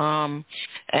bucket. And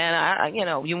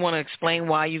you want to explain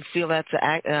why you feel that's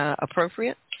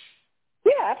appropriate?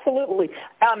 Yeah, absolutely.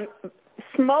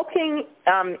 Smoking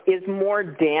is more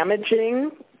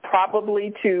damaging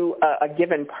probably to a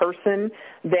given person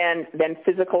than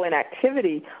physical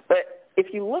inactivity, but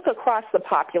if you look across the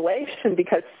population,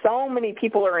 because so many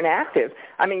people are inactive,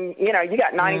 I mean, you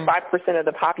got 95% of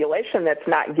the population that's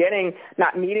not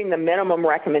meeting the minimum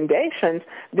recommendations,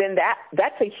 then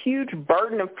that's a huge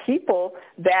burden of people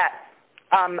that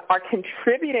are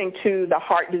contributing to the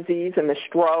heart disease and the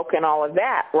stroke and all of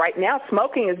that. Right now,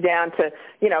 smoking is down to,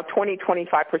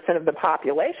 20-25% of the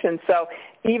population. So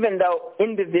even though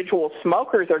individual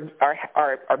smokers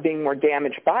are being more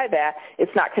damaged by that,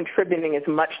 it's not contributing as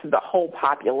much to the whole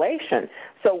population.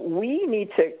 So we need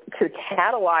to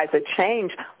catalyze a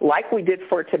change like we did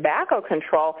for tobacco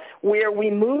control, where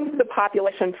we move the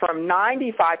population from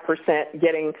 95%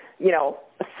 getting,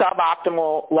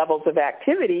 suboptimal levels of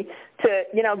activity to,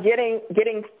 getting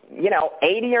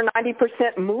 80 or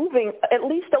 90% moving at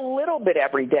least a little bit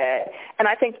every day. And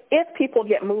I think if people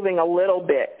get moving a little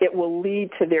bit, it will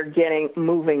lead to their getting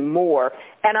moving more.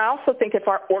 And I also think if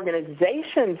our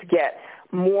organizations get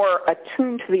more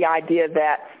attuned to the idea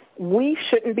that we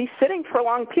shouldn't be sitting for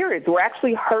long periods. We're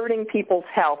actually hurting people's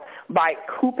health by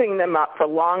cooping them up for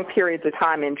long periods of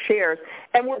time in chairs,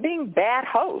 and we're being bad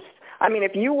hosts. I mean,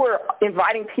 if you were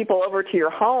inviting people over to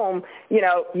your home,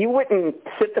 you wouldn't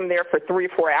sit them there for 3 or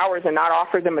 4 hours and not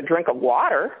offer them a drink of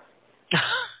water.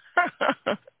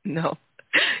 No.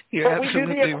 But we do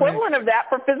the equivalent of that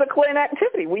for physical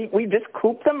inactivity. We just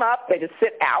coop them up. They just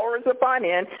sit hours upon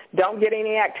end, don't get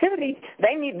any activity.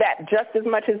 They need that just as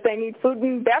much as they need food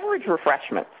and beverage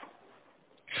refreshments.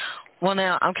 Well,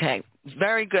 now, okay,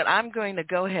 very good. I'm going to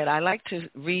go ahead. I like to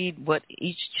read what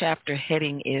each chapter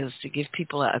heading is to give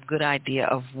people a good idea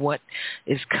of what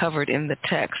is covered in the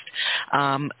text.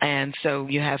 And so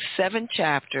you have 7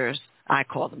 chapters. I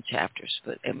call them chapters,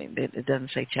 but I mean, it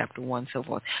doesn't say chapter 1, so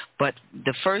forth. But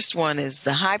the first one is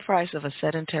the high price of a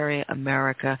sedentary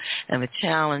America and the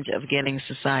challenge of getting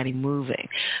society moving.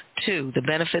 2, the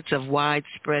benefits of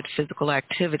widespread physical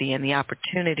activity and the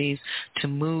opportunities to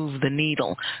move the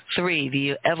needle. 3,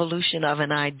 the evolution of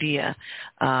an idea.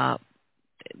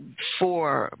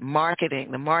 4,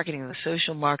 the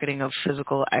social marketing of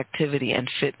physical activity and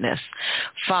fitness.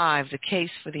 5, the case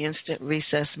for the instant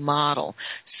recess model.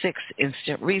 6,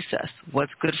 instant recess.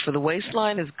 What's good for the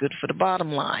waistline is good for the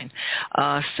bottom line.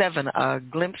 7, a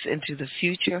glimpse into the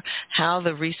future, how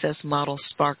the recess model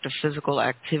sparked a physical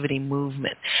activity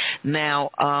movement. Now,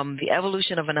 the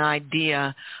evolution of an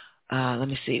idea, let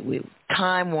me see,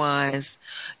 time-wise,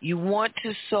 you want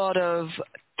to sort of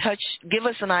give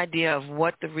us an idea of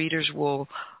what the readers will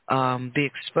be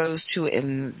exposed to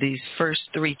in these first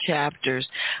 3 chapters,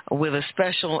 with a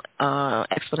special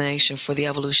explanation for the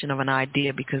evolution of an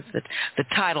idea, because the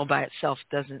title by itself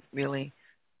doesn't really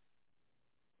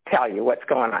tell you what's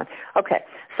going on. Okay,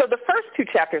 so the first 2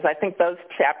 chapters, I think those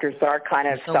chapters are kind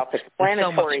of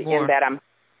self-explanatory in that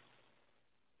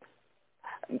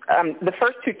the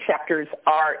first 2 chapters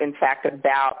are, in fact,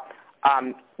 about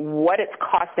what it's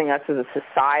costing us as a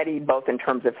society, both in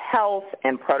terms of health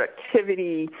and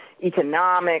productivity,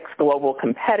 economics, global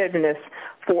competitiveness,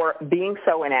 for being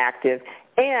so inactive,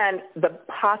 and the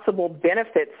possible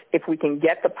benefits, if we can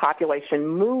get the population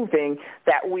moving,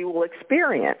 that we will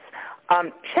experience.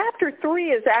 Chapter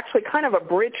 3 is actually kind of a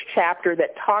bridge chapter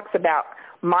that talks about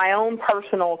my own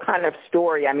personal kind of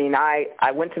story. I mean, I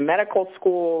went to medical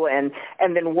school and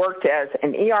then worked as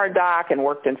an ER doc and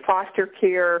worked in foster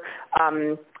care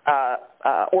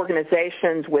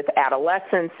organizations with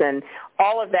adolescents, and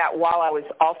all of that while I was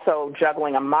also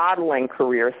juggling a modeling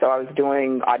career. So I was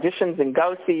doing auditions and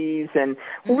go-sees and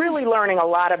really learning a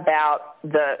lot about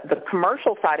the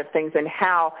commercial side of things and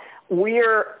how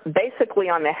we're basically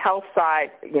on the health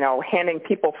side, handing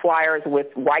people flyers with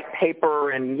white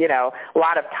paper and, a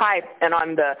lot of type. And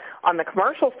on the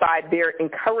commercial side, they're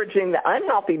encouraging the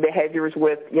unhealthy behaviors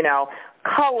with,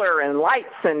 color and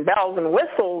lights and bells and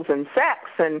whistles and sex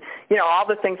and, all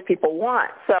the things people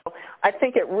want. So I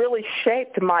think it really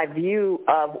shaped my view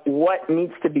of what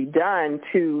needs to be done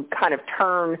to kind of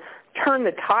turn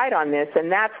the tide on this.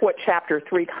 And that's what Chapter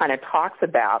 3 kind of talks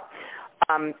about.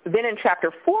 Then in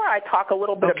Chapter 4, I talk a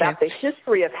little bit about the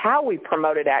history of how we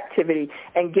promoted activity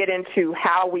and get into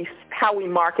how we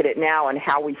market it now and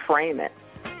how we frame it.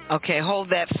 Okay, hold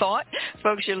that thought.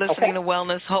 Folks, you're listening to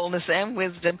Wellness, Wholeness, and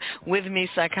Wisdom with me,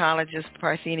 psychologist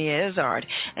Parthenia Izzard.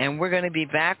 And we're going to be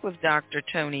back with Dr.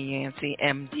 Toni Yancey,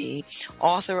 MD,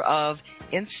 author of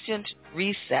Instant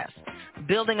Recess,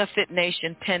 Building a Fit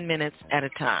Nation 10 Minutes at a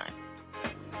Time.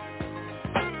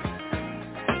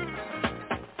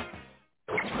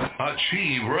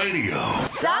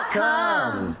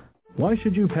 AchieveRadio.com. Why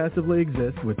should you passively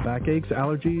exist with backaches,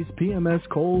 allergies, PMS,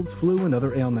 colds, flu, and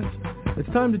other ailments? It's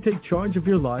time to take charge of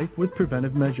your life with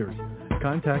preventive measures.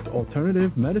 Contact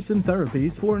Alternative Medicine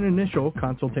Therapies for an initial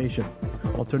consultation.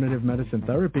 Alternative Medicine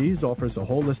Therapies offers a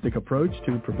holistic approach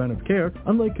to preventive care,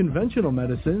 unlike conventional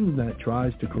medicine that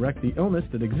tries to correct the illness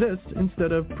that exists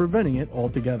instead of preventing it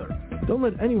altogether. Don't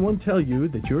let anyone tell you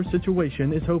that your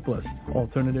situation is hopeless.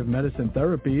 Alternative medicine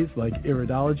therapies like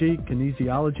iridology,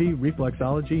 kinesiology,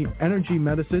 reflexology, energy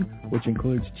medicine, which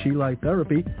includes chi light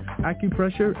therapy,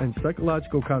 acupressure, and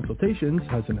psychological consultations,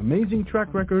 has an amazing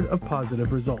track record of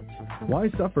positive results. Why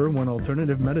suffer when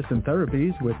Alternative Medicine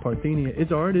Therapies with Parthenia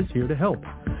Izzard is here to help?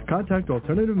 Contact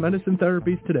Alternative Medicine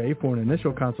Therapies today for an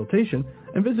initial consultation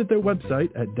and visit their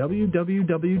website at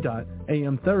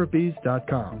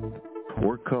www.amtherapies.com.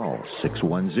 Or call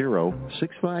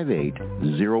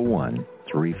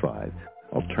 610-658-0135.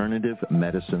 Alternative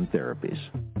Medicine Therapies.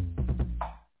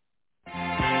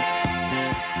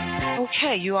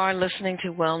 Okay, you are listening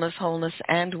to Wellness, Wholeness,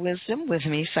 and Wisdom with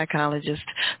me, Psychologist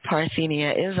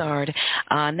Parthenia Izzard.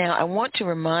 Now, I want to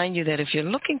remind you that if you're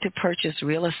looking to purchase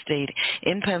real estate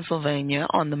in Pennsylvania,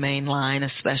 on the main line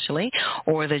especially,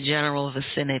 or the general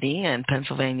vicinity in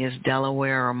Pennsylvania's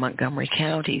Delaware or Montgomery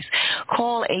counties,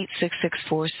 call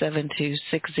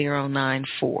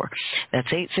 866-472-6094. That's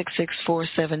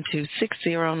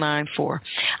 866-472-6094.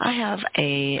 I have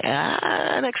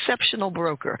an exceptional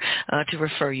broker to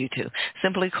refer you to.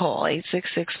 Simply call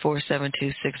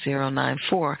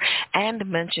 866-472-6094 and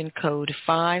mention code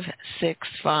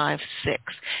 5656.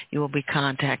 You will be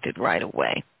contacted right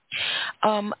away.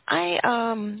 I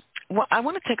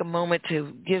want to take a moment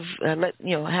to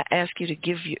ask you to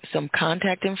give you some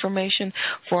contact information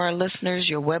for our listeners,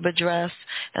 your web address,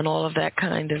 and all of that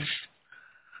kind of.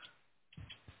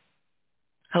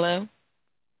 Hello?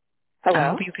 Hello? I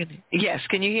hope you can. Yes,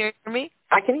 can you hear me?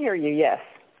 I can hear you, yes.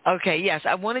 Okay, yes.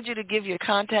 I wanted you to give your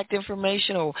contact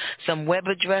information or some web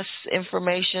address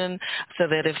information so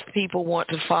that if people want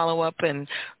to follow up and,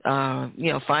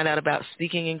 find out about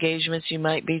speaking engagements you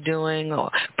might be doing or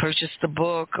purchase the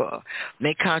book or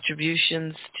make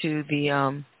contributions to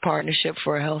the Partnership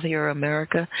for a Healthier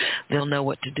America, they'll know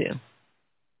what to do.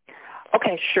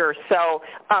 Okay, sure. So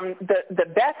the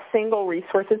best single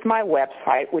resource is my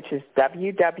website, which is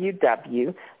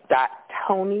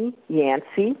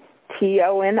www.ToniYancey.com.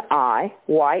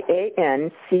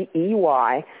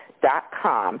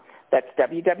 ToniYancey.com. That's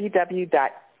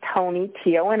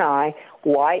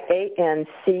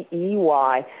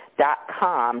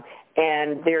www.ToniYancey.com.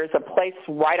 And there's a place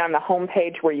right on the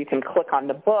homepage where you can click on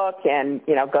the book and,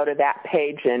 go to that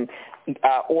page and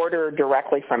order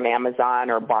directly from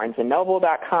Amazon or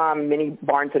BarnesandNoble.com. Many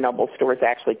Barnes & Noble stores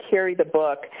actually carry the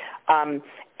book. And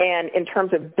in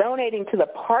terms of donating to the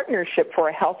Partnership for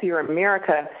a Healthier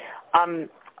America,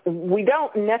 we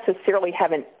don't necessarily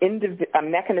have a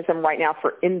mechanism right now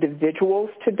for individuals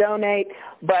to donate,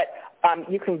 but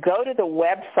you can go to the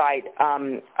website,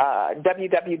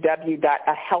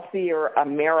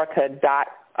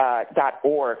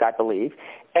 www.ahealthieramerica.org, I believe,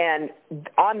 and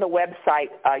on the website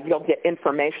you'll get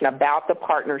information about the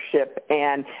partnership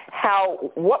and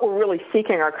what we're really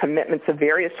seeking are commitments of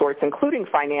various sorts, including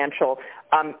financial,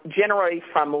 generally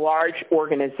from large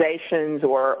organizations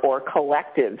or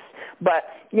collectives. But,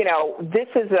 this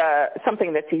is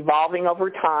something that's evolving over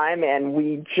time, and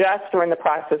we just are in the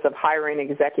process of hiring an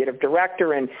executive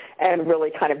director and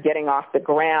really kind of getting off the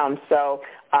ground. So,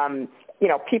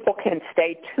 people can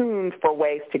stay tuned for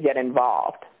ways to get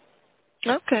involved.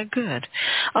 Okay, good.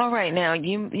 All right, now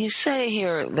you say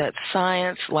here that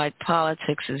science, like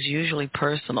politics, is usually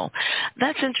personal.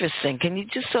 That's interesting. Can you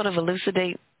just sort of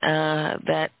elucidate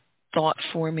that thought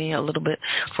for me a little bit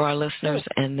for our listeners,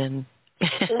 and then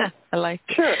I like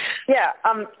it. Sure. Yeah.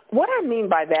 What I mean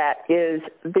by that is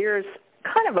there's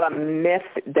kind of a myth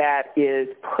that is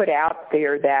put out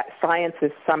there that science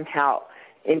is somehow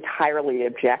entirely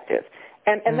objective.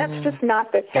 And that's just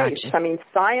not the case. Gotcha. I mean,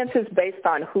 science is based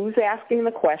on who's asking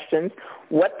the questions,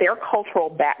 what their cultural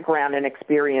background and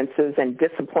experiences and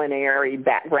disciplinary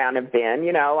background have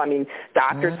been.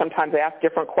 Doctors sometimes ask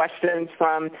different questions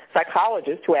from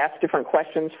psychologists who ask different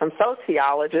questions from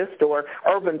sociologists or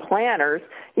urban planners.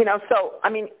 So,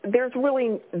 there's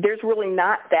really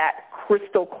not that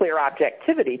crystal clear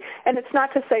objectivity. And it's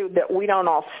not to say that we don't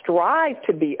all strive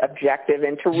to be objective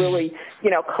and to really,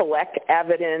 collect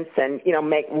evidence and,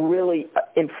 make really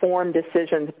informed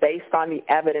decisions based on the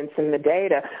evidence and the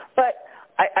data. But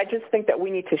I just think that we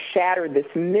need to shatter this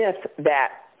myth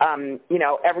that,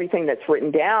 everything that's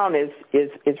written down is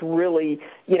really,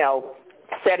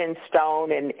 set in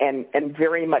stone and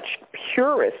very much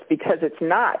purist, because it's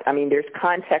not. I mean, there's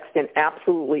context in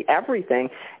absolutely everything,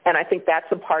 and I think that's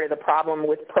a part of the problem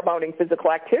with promoting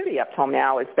physical activity up till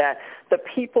now, is that the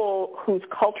people whose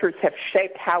cultures have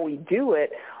shaped how we do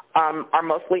it are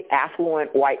mostly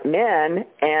affluent white men,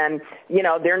 and,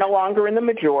 they're no longer in the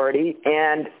majority,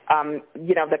 and,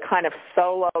 the kind of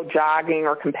solo jogging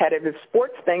or competitive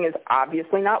sports thing is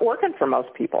obviously not working for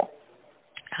most people.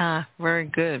 Very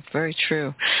good. Very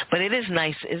true. But it is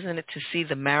nice, isn't it, to see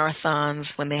the marathons,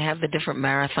 when they have the different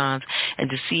marathons, and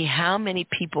to see how many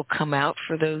people come out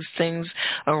for those things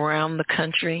around the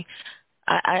country.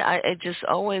 It just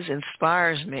always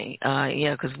inspires me,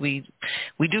 because we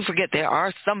do forget there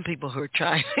are some people who are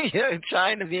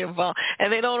trying to be involved,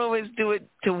 and they don't always do it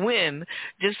to win,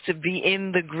 just to be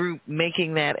in the group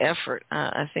making that effort.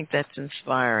 I think that's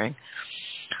inspiring.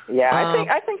 Yeah,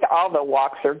 I think all the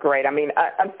walks are great. I mean,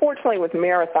 unfortunately with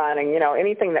marathoning,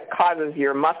 anything that causes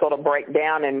your muscle to break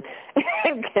down and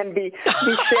can be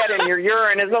shed in your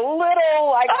urine is a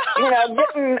little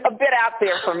getting a bit out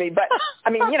there for me. But I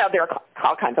mean, there are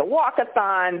all kinds of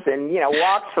walkathons and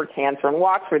walks for cancer and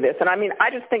walks for this. And I mean, I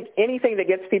just think anything that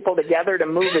gets people together to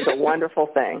move is a wonderful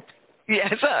thing.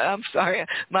 Yes, I'm sorry,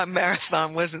 my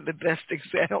marathon wasn't the best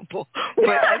example, but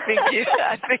I think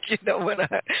you know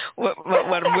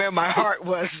where my heart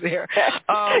was there.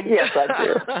 Yes, I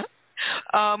do.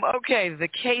 Okay, the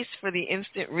case for the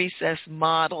instant recess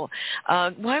model.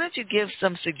 Why don't you give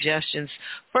some suggestions?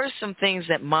 First, some things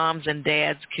that moms and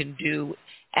dads can do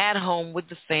at home with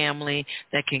the family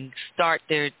that can start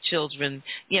their children,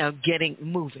 getting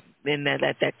moving in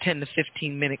that 10 to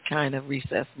 15 minute kind of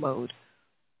recess mode.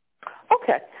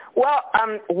 Okay. Well,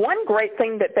 one great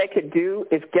thing that they could do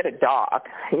is get a dog,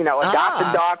 adopt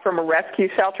a dog from a rescue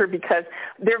shelter, because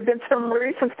there have been some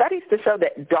recent studies to show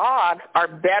that dogs are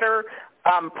better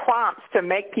prompts to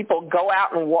make people go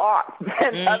out and walk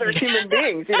than other human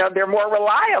beings. They're more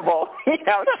reliable,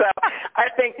 So I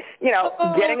think,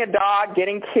 getting a dog,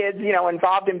 getting kids,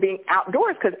 involved in being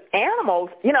outdoors, because animals,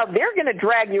 they're going to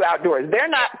drag you outdoors. They're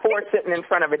not for sitting in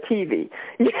front of a TV.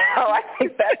 I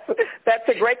think that's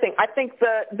a great thing. I think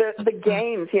the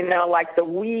games, like the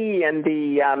Wii and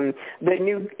the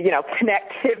new,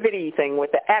 connectivity thing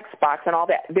with the Xbox and all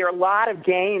that, there are a lot of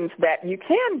games that you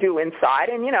can do inside,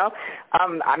 and,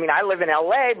 I mean, I live in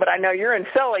L.A., but I know you're in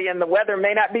Philly, and the weather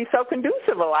may not be so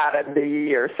conducive a lot of the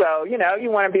year. So, you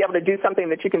want to be able to do something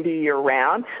that you can do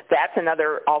year-round. That's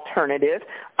another alternative.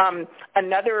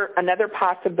 Another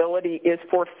possibility is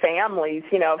for families.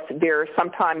 There are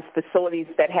sometimes facilities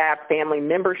that have family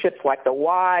memberships, like the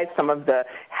Y, some of the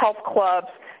health clubs.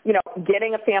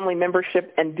 Getting a family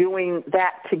membership and doing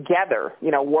that together,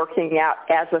 working out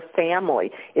as a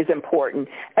family is important.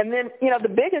 And then, the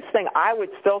biggest thing I would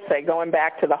still say, going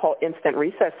back to the whole instant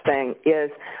recess thing, is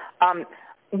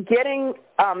getting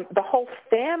the whole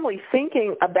family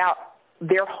thinking about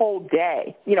their whole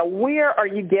day. Where are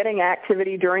you getting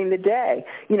activity during the day?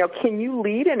 Can you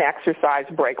lead an exercise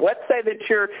break? Let's say that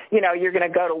you're going to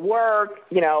go to work.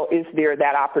 Is there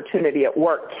that opportunity at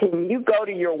work? Can you go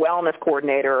to your wellness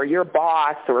coordinator or your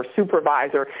boss or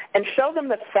supervisor and show them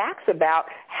the facts about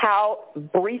how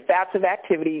brief bouts of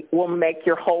activity will make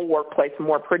your whole workplace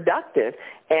more productive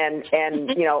and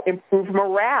improve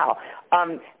morale?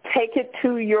 Take it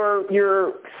to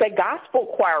your say gospel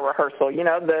choir rehearsal.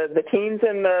 The teens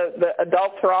and the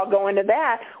adults are all going to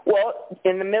that. Well,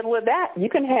 in the middle of that, you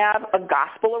can have a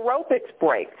gospel aerobics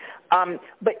break.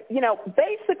 But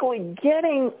basically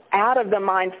getting out of the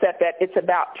mindset that it's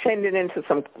about changing into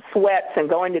some sweats and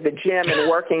going to the gym and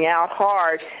working out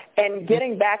hard, and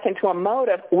getting back into a mode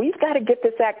of, we've got to get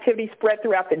this activity spread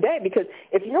throughout the day, because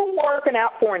if you're working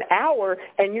out for an hour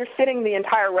and you're sitting the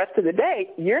entire rest of the day,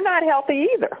 you're not healthy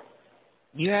either.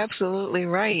 You're absolutely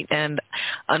right. And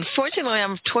unfortunately,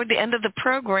 I'm toward the end of the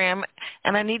program,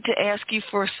 and I need to ask you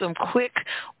for some quick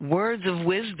words of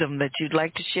wisdom that you'd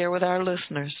like to share with our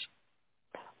listeners.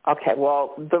 Okay,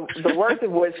 well, the words of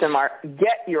wisdom are,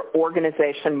 get your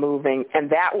organization moving, and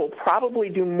that will probably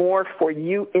do more for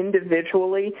you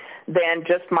individually than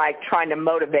just my trying to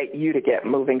motivate you to get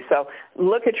moving. So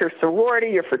look at your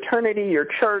sorority, your fraternity, your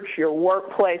church, your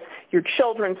workplace, your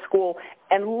children's school,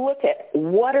 and look at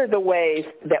what are the ways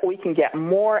that we can get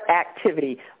more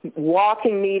activity,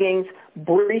 walking meetings,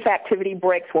 brief activity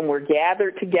breaks when we're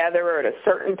gathered together at a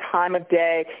certain time of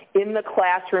day, in the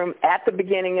classroom, at the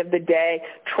beginning of the day,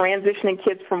 transitioning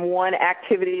kids from one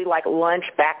activity like lunch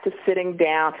back to sitting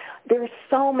down. There are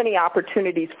so many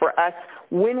opportunities for us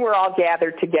when we're all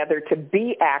gathered together to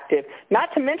be active,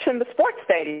 not to mention the sports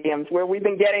stadiums where we've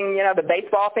been getting, the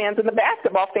baseball fans and the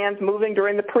basketball fans moving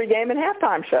during the pregame and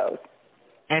halftime shows.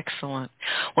 Excellent.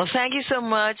 Well, thank you so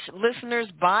much. Listeners,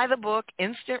 buy the book,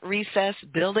 Instant Recess,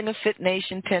 Building a Fit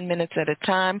Nation 10 Minutes at a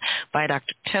Time by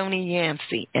Dr. Toni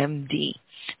Yancey, M.D.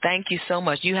 Thank you so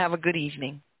much. You have a good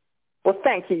evening. Well,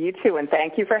 thank you. You too, and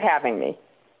thank you for having me.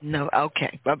 No,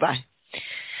 okay. Bye-bye.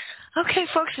 Okay,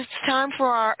 folks, it's time for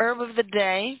our herb of the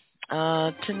day.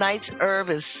 Tonight's herb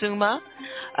is suma.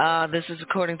 This is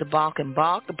according to Bach and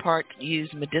Bach. The part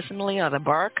used medicinally are the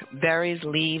bark, berries,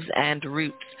 leaves, and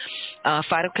roots.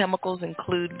 Phytochemicals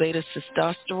include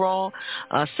beta-sitosterol,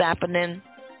 saponin,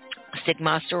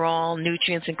 stigmasterol.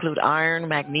 Nutrients include iron,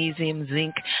 magnesium,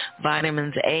 zinc,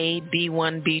 vitamins A,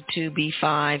 B1, B2,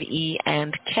 B5, E,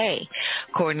 and K.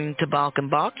 According to Bach and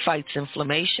Bach, fights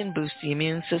inflammation, boosts the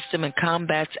immune system, and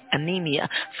combats anemia,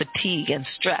 fatigue, and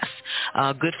stress.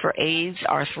 Good for AIDS,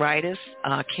 arthritis,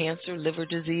 cancer, liver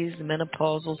disease,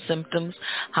 menopausal symptoms,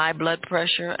 high blood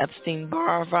pressure,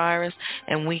 Epstein-Barr virus,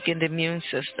 and weakened immune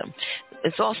system.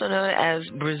 It's also known as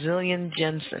Brazilian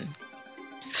ginseng.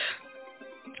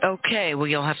 Okay, well,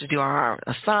 you'll have to do our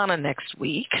asana next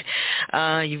week.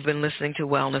 You've been listening to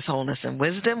Wellness, Wholeness, and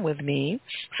Wisdom with me,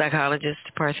 Psychologist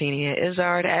Parthenia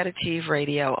Izzard at Achieve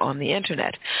Radio on the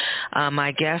Internet.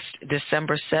 My guest,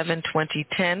 December 7,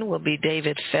 2010, will be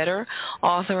David Fetter,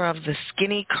 author of The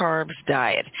Skinny Carbs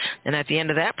Diet. And at the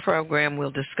end of that program, we'll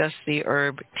discuss the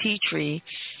herb tea tree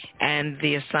and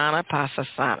the asana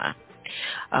pasasana.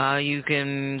 You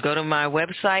can go to my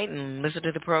website and listen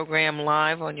to the program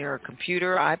live on your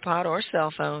computer, iPod, or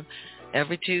cell phone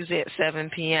every Tuesday at 7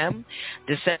 p.m.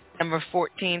 December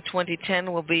 14,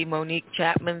 2010 will be Monique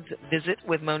Chapman's visit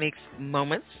with Monique's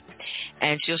Moments,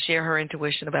 and she'll share her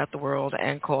intuition about the world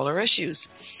and caller issues.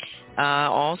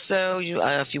 Also,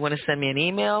 if you want to send me an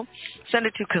email, send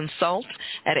it to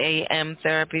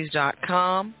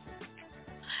consult@amtherapies.com.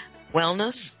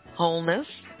 Wellness, wholeness,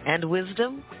 and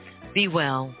wisdom. Be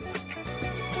well.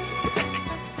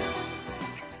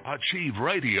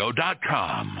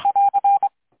 AchieveRadio.com.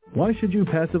 Why should you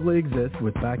passively exist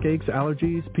with backaches,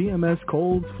 allergies, PMS,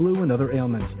 colds, flu, and other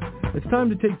ailments? It's time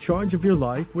to take charge of your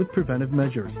life with preventive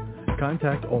measures.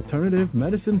 Contact Alternative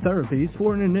Medicine Therapies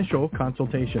for an initial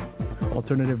consultation.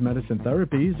 Alternative Medicine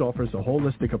Therapies offers a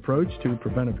holistic approach to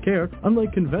preventive care,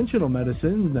 unlike conventional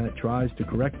medicine that tries to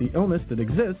correct the illness that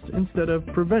exists instead of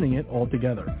preventing it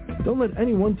altogether. Don't let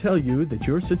anyone tell you that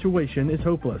your situation is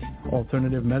hopeless.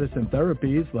 Alternative Medicine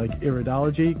Therapies like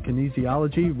iridology,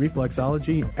 kinesiology,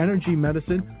 reflexology, energy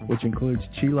medicine, which includes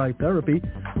chi light therapy,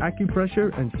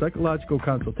 acupressure, and psychological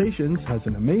consultations, has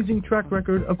an amazing track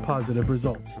record of positive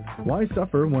results. Why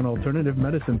suffer when Alternative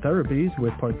Medicine Therapies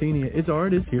with Parthenia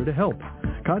Izzard is here to help?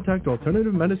 Contact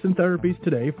Alternative Medicine Therapies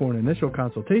today for an initial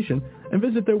consultation and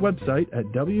visit their website at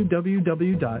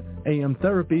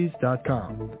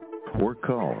www.amtherapies.com. Or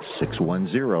call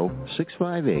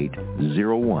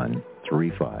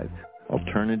 610-658-0135.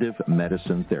 Alternative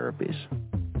Medicine Therapies.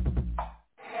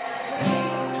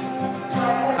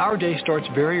 Our day starts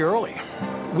very early.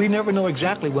 We never know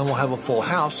exactly when we'll have a full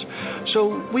house,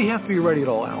 so we have to be ready at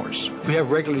all hours. We have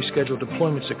regularly scheduled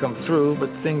deployments that come through,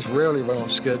 but things rarely run on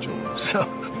schedule, so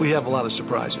we have a lot of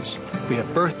surprises. We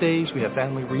have birthdays, we have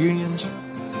family reunions.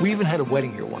 We even had a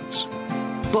wedding here once.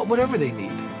 But whatever they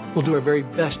need, we'll do our very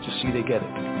best to see they get it.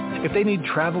 If they need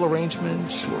travel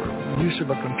arrangements or use of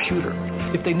a computer,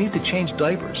 if they need to change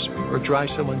diapers or dry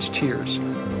someone's tears,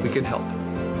 we can help.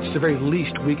 It's the very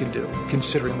least we can do,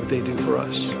 considering what they do for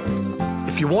us.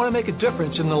 If you want to make a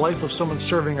difference in the life of someone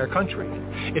serving our country,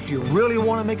 if you really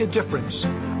want to make a difference,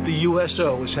 the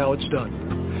USO is how it's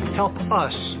done. Help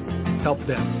us help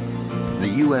them. The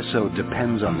USO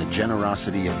depends on the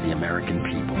generosity of the American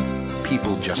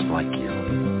people just like you.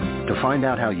 To find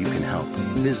out how you can help,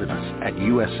 visit us at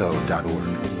USO.org.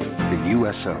 The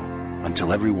USO,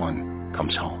 until everyone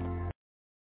comes home.